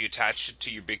that, like if you attach it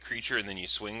to your big creature and then you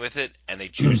swing with it, and they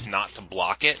choose not to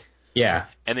block it. Yeah.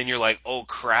 And then you're like, oh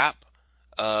crap.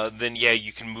 Then yeah,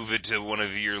 you can move it to one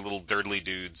of your little dirtly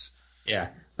dudes. Yeah.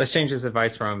 Let's change this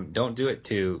advice from don't do it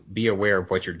to be aware of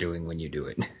what you're doing when you do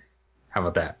it. How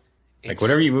about that? Like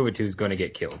whatever you move it to is going to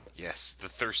get killed. Yes, the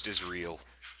thirst is real.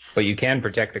 But you can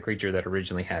protect the creature that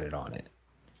originally had it on it.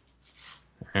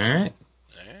 All right.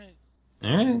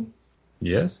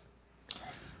 Yes.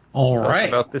 All Tell us right.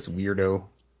 about this weirdo.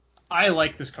 I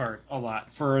like this card a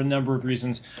lot for a number of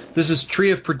reasons. This is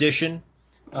Tree of Perdition,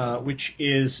 which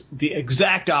is the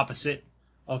exact opposite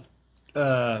of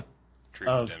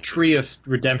Tree of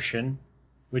Redemption,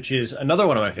 which is another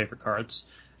one of my favorite cards.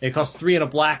 It costs 3 and a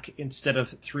black instead of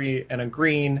 3 and a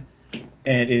green,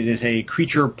 and it is a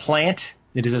creature plant.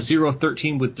 It is a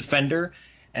 0/13 with Defender,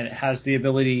 and it has the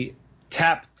ability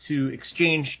tap to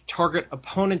exchange target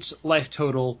opponent's life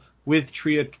total with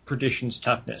Tree of Perdition's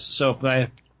toughness. So if my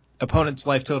opponent's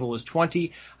life total is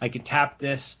 20, I can tap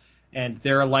this, and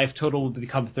their life total will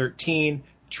become 13.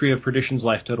 Tree of Perdition's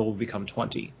life total will become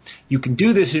 20. You can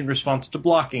do this in response to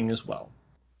blocking as well.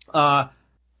 To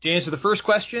answer the first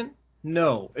question,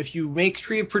 no. If you make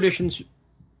Tree of Perdition's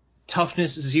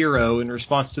toughness 0 in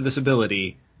response to this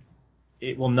ability,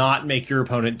 it will not make your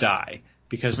opponent die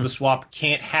because the swap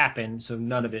can't happen. So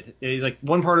none of it. Like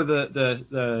one part of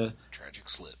the tragic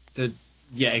slip.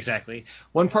 Yeah, exactly.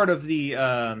 One part of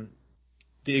the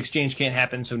exchange can't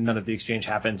happen, so none of the exchange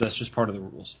happens. That's just part of the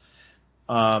rules.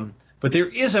 But there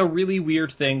is a really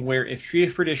weird thing where if Tree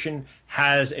of Perdition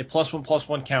has a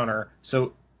 +1/+1 counter,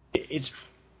 so its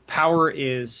power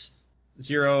is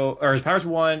 0, or its power is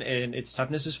 1, and its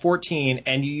toughness is 14,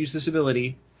 and you use this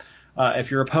ability, if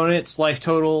your opponent's life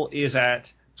total is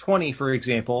at 20, for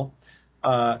example,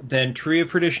 then Tree of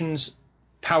Perdition's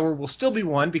power will still be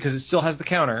 1 because it still has the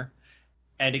counter,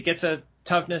 and it gets a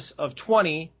toughness of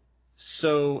 20,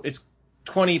 so it's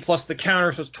 20 plus the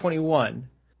counter, so it's 21.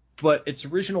 But its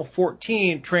original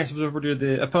 14 transfers over to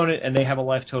the opponent, and they have a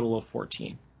life total of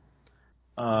 14.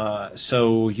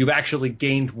 So you've actually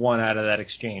gained 1 out of that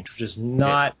exchange, which is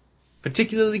not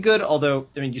particularly good, although,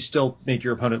 I mean, you still made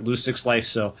your opponent lose 6 life,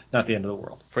 so not the end of the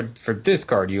world. For this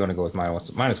card, you want to go with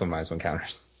 -1/-1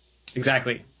 counters.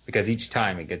 Exactly. Because each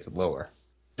time it gets lower.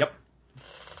 Yep.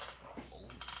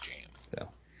 So,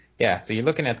 Yeah, so you're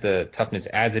looking at the toughness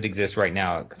as it exists right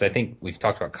now, because I think we've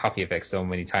talked about copy effects so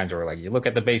many times where we're like, you look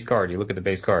at the base card,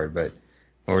 but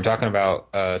when we're talking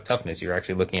about toughness, you're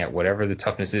actually looking at whatever the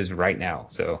toughness is right now.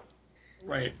 So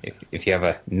Right. if you have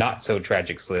a not so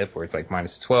tragic slip where it's like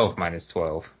 -12,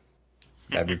 -12,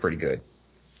 that'd be pretty good.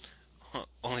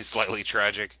 Only slightly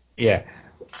tragic. Yeah,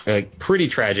 like pretty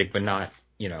tragic, but not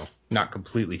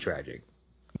completely tragic.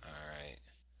 All right.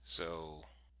 So,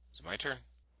 is it my turn?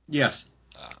 Yes.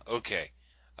 Okay.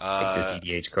 Take this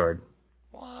EDH card.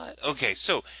 What? Okay,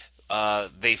 so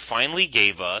they finally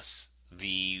gave us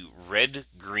the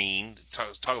red-green.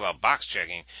 Talk about box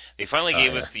checking. They finally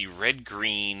gave us the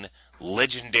red-green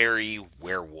legendary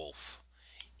werewolf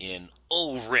in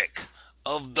Ulrich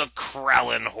of the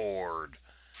Krallen Horde,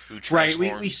 who Right.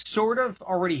 transforms. We sort of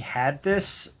already had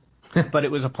this, but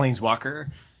it was a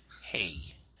planeswalker.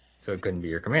 Hey. So it couldn't be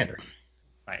your commander.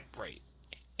 Right.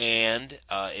 And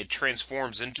it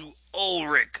transforms into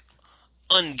Ulrich,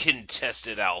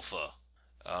 uncontested alpha.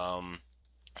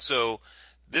 So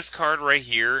this card right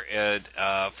here,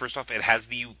 first off, it has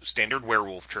the standard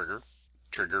werewolf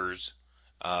triggers,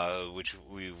 which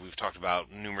we've talked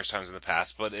about numerous times in the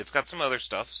past, but it's got some other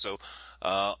stuff. So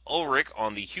Ulrich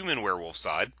on the human werewolf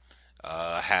side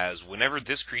has whenever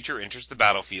this creature enters the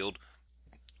battlefield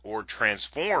or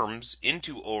transforms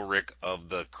into Ulrich of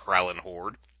the Krallen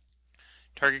Horde,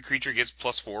 target creature gets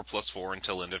 +4/+4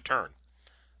 until end of turn.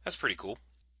 That's pretty cool.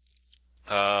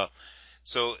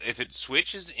 So if it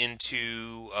switches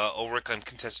into Ulrich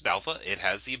Uncontested Alpha, it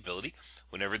has the ability,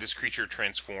 whenever this creature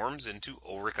transforms into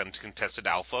Ulrich Uncontested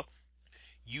Alpha,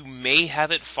 you may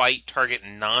have it fight target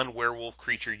non-werewolf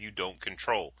creature you don't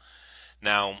control.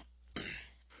 Now,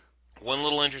 one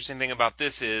little interesting thing about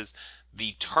this is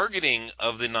the targeting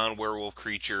of the non-werewolf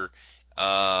creature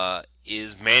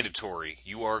is mandatory.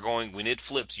 You are going, when it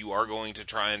flips, you are going to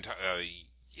try and,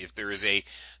 if there is a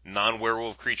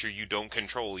non-werewolf creature you don't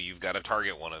control, you've got to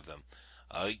target one of them.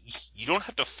 You don't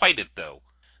have to fight it, though.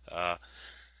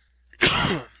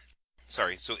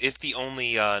 Sorry, so if the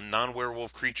only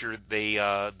non-werewolf creature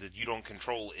that you don't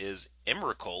control is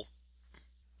Emrakul,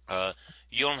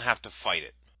 you don't have to fight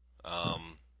it,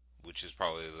 which is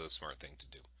probably the smart thing to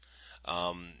do.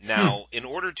 Now, in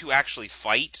order to actually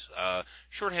fight,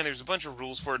 shorthand, there's a bunch of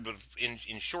rules for it, but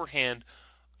in shorthand,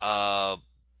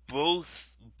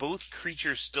 both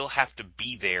creatures still have to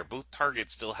be there. Both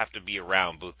targets still have to be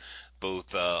around.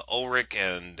 Both Ulrich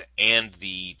and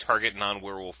the target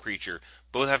non-werewolf creature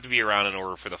both have to be around in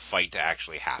order for the fight to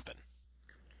actually happen.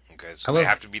 Okay, so they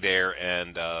have to be there,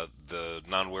 and the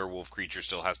non-werewolf creature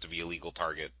still has to be a legal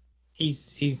target.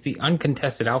 He's the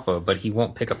uncontested alpha, but he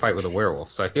won't pick a fight with a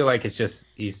werewolf. So I feel like it's just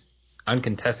he's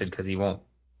uncontested because he won't.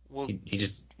 Well, he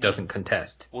just doesn't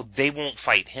contest. Well, they won't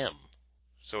fight him,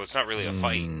 so it's not really a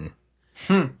fight.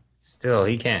 Still,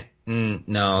 he can't.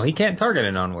 No, he can't target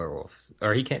a non-werewolf,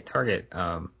 or he can't target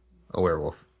a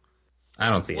werewolf. I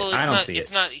don't see it. I don't see it.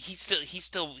 It's not. He's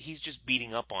just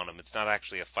beating up on him. It's not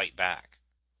actually a fight back.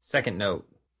 Second note: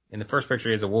 in the first picture,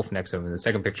 he has a wolf next to him. In the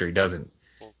second picture, he doesn't.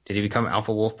 Did he become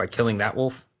Alpha Wolf by killing that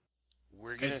wolf?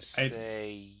 We're gonna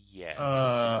say yes.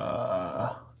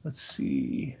 Let's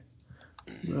see.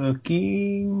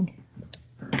 Looking.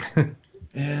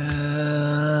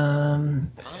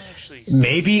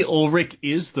 Maybe Ulrich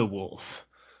is the wolf.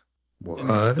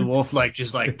 What? The wolf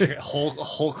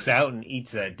hulks out and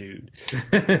eats that dude.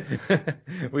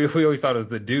 we always thought it was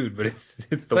the dude, but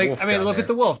it's the wolf. I mean, look at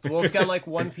the wolf. The wolf's got like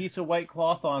one piece of white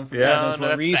cloth on for no,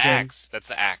 that's reason. The axe. That's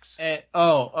the axe.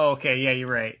 Okay, yeah, you're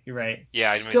right.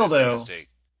 Yeah, I made the same mistake.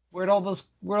 Where'd all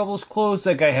those clothes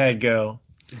that guy had go?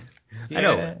 Yeah. I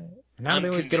know. Now they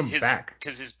always get them back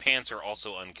because his pants are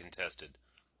also uncontested.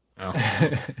 Oh,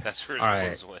 that's where his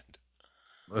clothes went.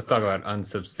 Let's talk about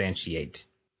unsubstantiate.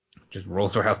 Just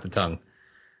rolls right off the tongue.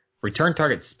 Return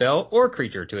target spell or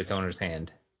creature to its owner's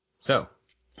hand. So,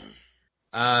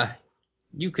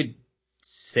 you could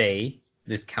say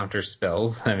this counters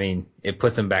spells. I mean, it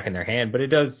puts them back in their hand, but it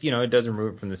does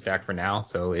remove it from the stack for now.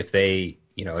 So if they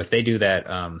do that,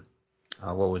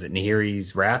 what was it,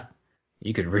 Nahiri's Wrath,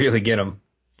 you could really get them.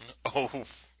 Oh.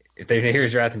 If they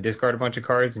Nahiri's Wrath and discard a bunch of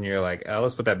cards, and you're like,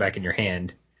 let's put that back in your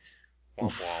hand.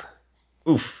 Womp womp.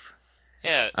 Oof.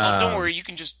 Yeah, don't worry, you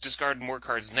can just discard more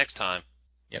cards next time.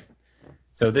 Yep.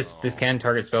 So this can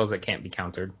target spells that can't be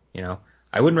countered.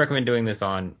 I wouldn't recommend doing this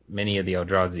on many of the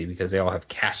Eldrazi because they all have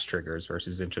cast triggers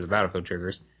versus enter the battlefield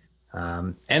triggers.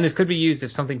 And this could be used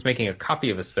if something's making a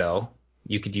copy of a spell.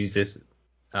 You could use this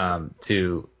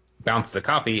to bounce the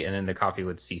copy, and then the copy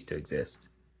would cease to exist.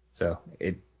 So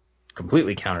it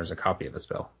completely counters a copy of a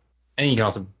spell. And you can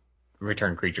also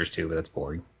return creatures too, but that's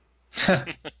boring.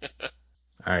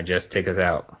 All right, Jess, take us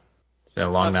out. It's been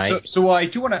a long night. So I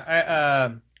do want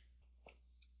to.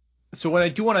 So what I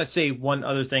do want to say one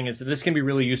other thing is that this can be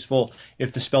really useful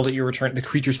if the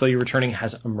creature spell you're returning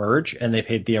has emerge and they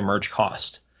paid the emerge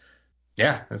cost.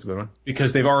 Yeah, that's a good one.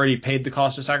 Because they've already paid the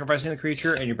cost of sacrificing the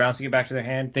creature and you're bouncing it back to their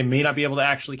hand. They may not be able to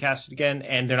actually cast it again,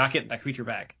 and they're not getting that creature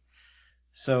back.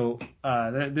 So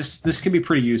this can be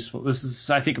pretty useful. This is,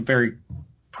 I think,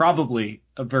 probably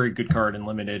a very good card in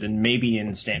limited and maybe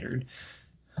in standard.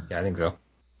 Yeah, I think so.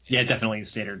 Yeah, definitely in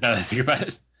standard. Now that I think about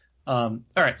it. All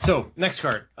right, so next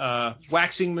card,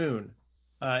 Waxing Moon.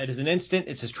 It is an instant.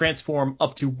 It says transform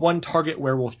up to one target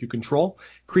werewolf you control.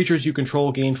 Creatures you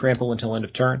control gain trample until end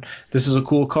of turn. This is a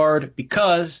cool card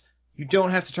because you don't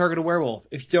have to target a werewolf.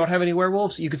 If you don't have any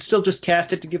werewolves, you could still just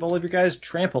cast it to give all of your guys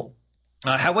trample.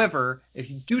 However, if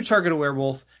you do target a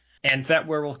werewolf and that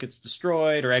werewolf gets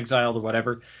destroyed or exiled or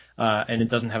whatever, and it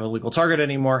doesn't have a legal target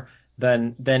anymore,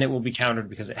 then it will be countered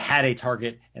because it had a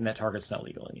target and that target's not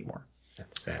legal anymore.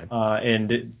 That's sad. And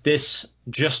this,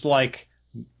 just like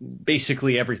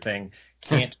basically everything,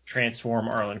 can't transform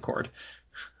Arlencord.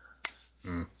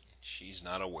 She's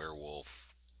not a werewolf,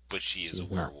 but she's a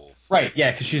not. werewolf. Right, yeah,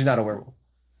 because she's not a werewolf.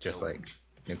 Just like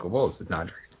Nicol Bolas is not a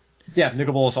dragon. Yeah,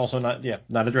 Nicol Bolas is also not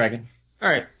a dragon. All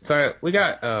right, so we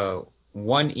got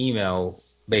one email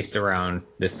based around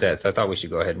this set, so I thought we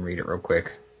should go ahead and read it real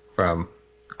quick from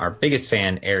our biggest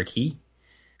fan, Eric He.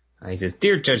 He says,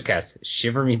 "Dear JudgeCast,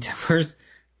 shiver me timbers.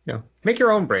 Make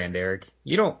your own brand, Eric.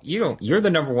 You're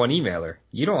the number one emailer.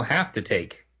 You don't have to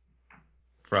take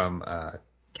from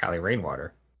Callie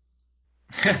Rainwater."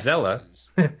 Brazella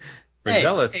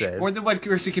says, more than one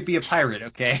person could be a pirate,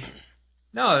 okay?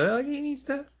 No, he needs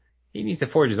to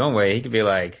forge his own way. He could be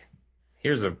like,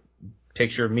 here's a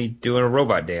picture of me doing a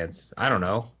robot dance. I don't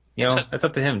know. That's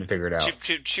up to him to figure it out. Chip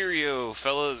chip cheerio,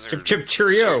 fellas. Chip chip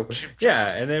cheerio. Chip, chip, yeah,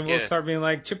 and then we'll start being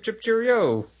like, chip chip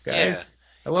cheerio, guys. Yeah.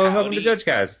 Hello and welcome to Judge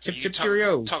Guys. Chip You chip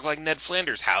cheerio. Talk like Ned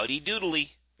Flanders. Howdy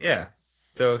doodly. Yeah.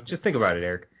 So just think about it,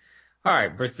 Eric. All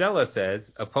right. Brazella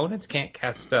says opponents can't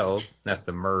cast spells. That's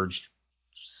the merged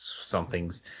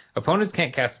somethings. Opponents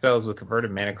can't cast spells with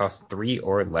converted mana cost 3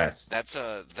 or less. That's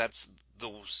the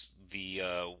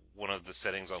one of the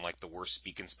settings on like the worst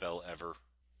speak and spell ever.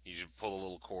 You just pull a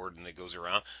little cord and it goes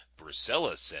around.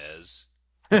 Brazella says.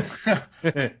 Moo.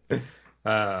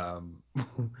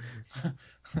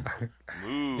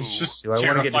 It's just Do I want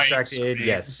to get terrifying distracted? screams.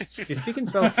 Yes. Do speaking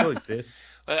spells still exist?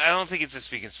 I don't think it's a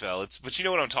speak and spell. But you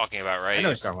know what I'm talking about, right? I know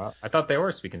what you're talking about. I thought they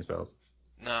were speaking spells.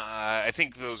 Nah, I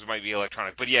think those might be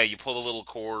electronic. But yeah, you pull the little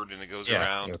cord and it goes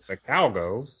around. The cow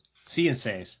goes. See and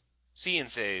says. See and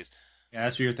says. Yeah,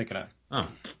 that's what you're thinking of. Oh.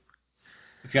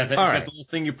 It's got the little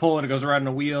thing you pull and it goes around in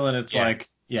a wheel and it's like,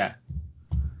 yeah.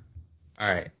 All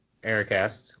right. Eric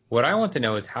asks, what I want to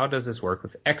know is how does this work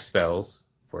with X spells,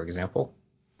 for example,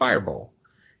 Fireball?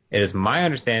 It is my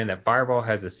understanding that Fireball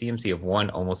has a CMC of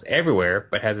 1 almost everywhere,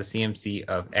 but has a CMC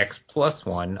of X plus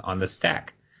 1 on the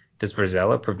stack. Does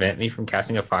Brazella prevent me from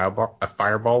casting a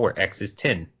Fireball where X is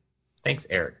 10? Thanks,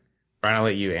 Eric. Brian, I'll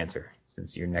let you answer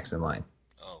since you're next in line.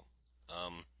 No.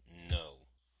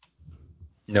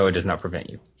 No, it does not prevent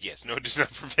you. Yes, no, it does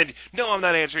not prevent you. No, I'm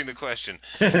not answering the question.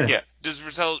 Yeah, does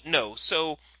Brazella? No.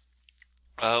 So,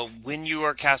 when you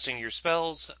are casting your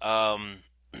spells,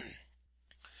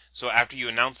 so after you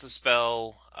announce the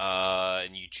spell,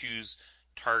 and you choose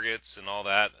targets and all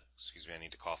that, excuse me, I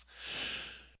need to cough.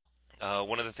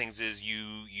 One of the things is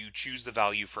you choose the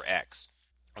value for X.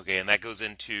 Okay, and that goes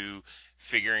into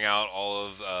figuring out all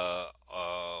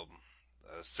of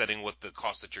setting what the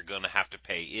cost that you're going to have to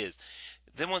pay is.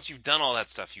 Then once you've done all that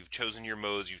stuff, you've chosen your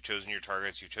modes, you've chosen your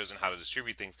targets, you've chosen how to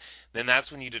distribute things, then that's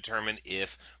when you determine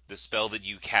if the spell that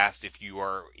you cast, if you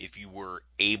were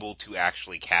able to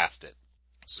actually cast it.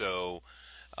 So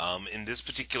in this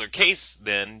particular case,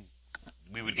 then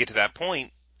we would get to that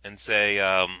point and say,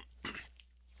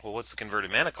 well, what's the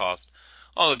converted mana cost?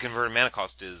 Oh, the converted mana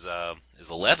cost is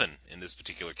 11 in this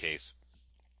particular case.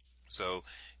 So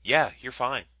yeah, you're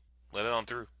fine. Let it on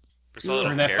through.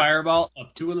 Turn that Fireball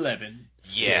up to 11.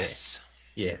 Yes.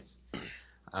 Yes.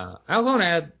 I also want to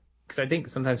add, because I think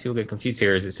sometimes people get confused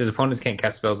here, is it says opponents can't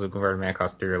cast spells with converted mana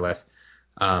cost 3 or less.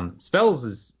 Spells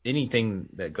is anything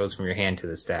that goes from your hand to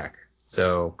the stack.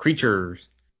 So creatures,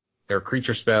 there are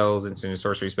creature spells, instant and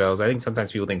sorcery spells. I think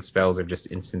sometimes people think spells are just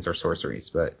instants or sorceries,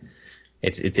 but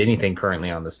it's anything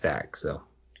currently on the stack. So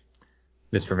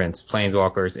this prevents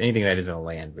planeswalkers, anything that isn't a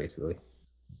land, basically.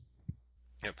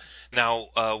 Yep. Now,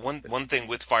 one thing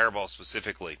with Fireball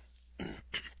specifically.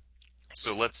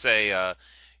 So let's say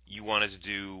you wanted to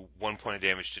do 1 point of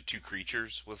damage to 2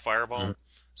 creatures with Fireball.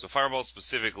 So Fireball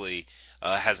specifically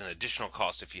has an additional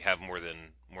cost if you have more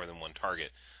than one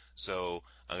target. So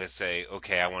I'm going to say,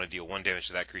 okay, I want to deal 1 damage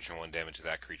to that creature and 1 damage to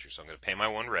that creature. So I'm going to pay my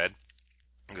 1 red.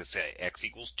 I'm going to say X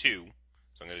equals 2. So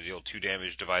I'm going to deal 2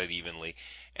 damage divided evenly.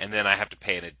 And then I have to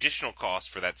pay an additional cost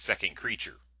for that second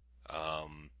creature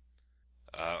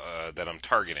that I'm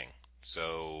targeting.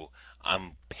 So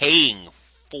I'm paying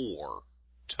 4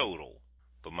 total,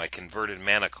 but my converted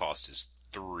mana cost is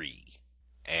 3.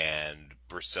 And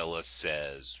Bricella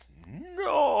says,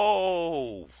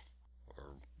 no! Or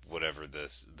whatever the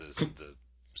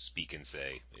speak and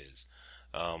say is.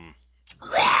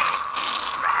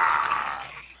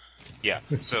 Yeah,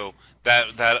 so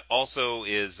that also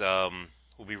is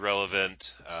will be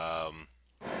relevant.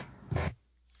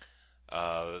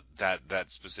 That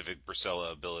specific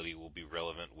Bricella ability will be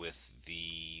relevant with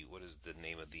the, what is the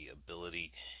name of the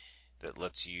ability that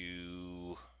lets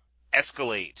you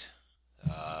escalate?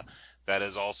 That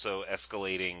is also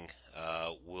escalating.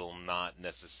 Will not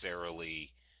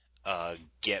necessarily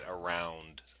get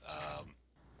around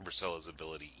Bricella's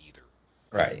ability either.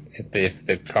 Right. If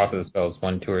the cost of the spell is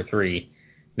 1, 2, or 3, it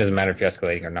doesn't matter if you're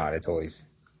escalating or not. It's always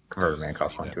converted mana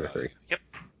cost 1, 2, or 3. Yep.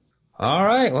 All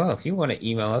right. Well, if you want to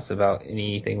email us about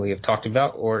anything we have talked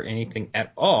about or anything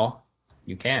at all,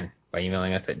 you can by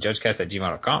emailing us at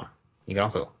judgecast@gmail.com. You can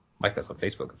also like us on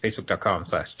Facebook at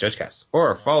facebook.com/judgecast,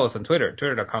 or follow us on Twitter,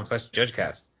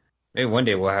 twitter.com/judgecast. Maybe one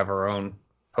day we'll have our own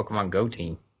Pokemon Go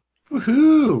team.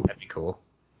 Woohoo! That'd be cool.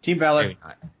 Team Valor. Maybe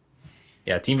not.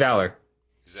 Yeah, Team Valor.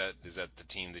 Is that the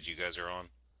team that you guys are on?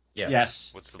 Yes. Yes.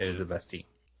 What's the It is blue? the best team.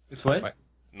 It's what? What?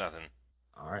 Nothing.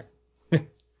 All right.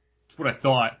 It's what I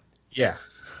thought. Yeah.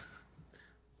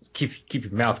 Just keep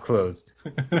your mouth closed.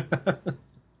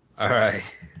 All right.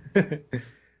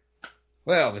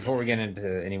 Well, before we get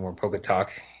into any more Poke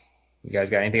Talk, you guys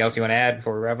got anything else you want to add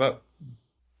before we wrap up?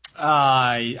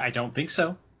 I don't think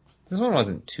so. This one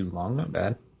wasn't too long, not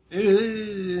bad.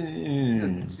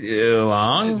 It's Too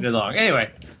long? been long.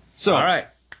 Anyway, so All right.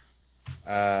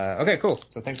 Okay, cool.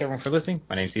 So thanks everyone for listening.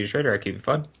 My name's Cedar Schrader. I keep it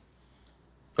fun.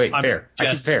 Wait, I'm fair. I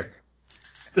keep just- fair.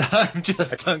 I'm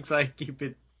just tongue-side. Keep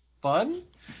it fun.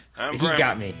 I'm He Brian,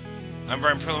 got me. I'm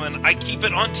Brian Perlman. I keep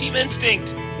it on Team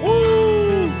Instinct.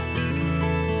 Woo!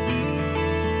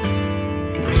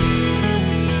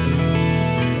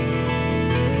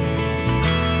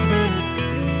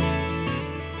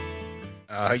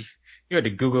 You had to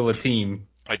Google a team.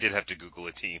 I did have to Google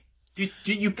a team.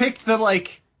 You picked the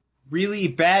really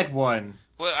bad one.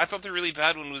 Well, I thought the really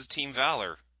bad one was Team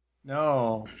Valor.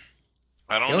 No.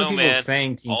 I don't The only know, people man.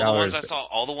 saying Team All the Valor ones is-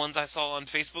 all the ones I saw on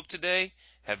Facebook today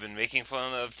have been making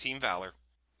fun of Team Valor.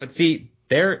 But see,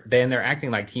 they're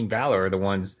acting like Team Valor are the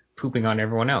ones pooping on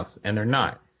everyone else, and they're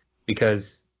not,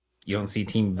 because you don't see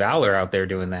Team Valor out there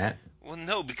doing that. Well,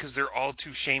 no, because they're all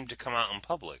too shamed to come out in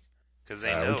public. Because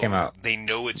they We came out. they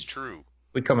know it's true.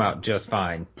 We come out just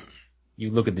fine.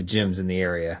 You look at the gyms in the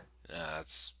area.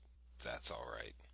 That's all right.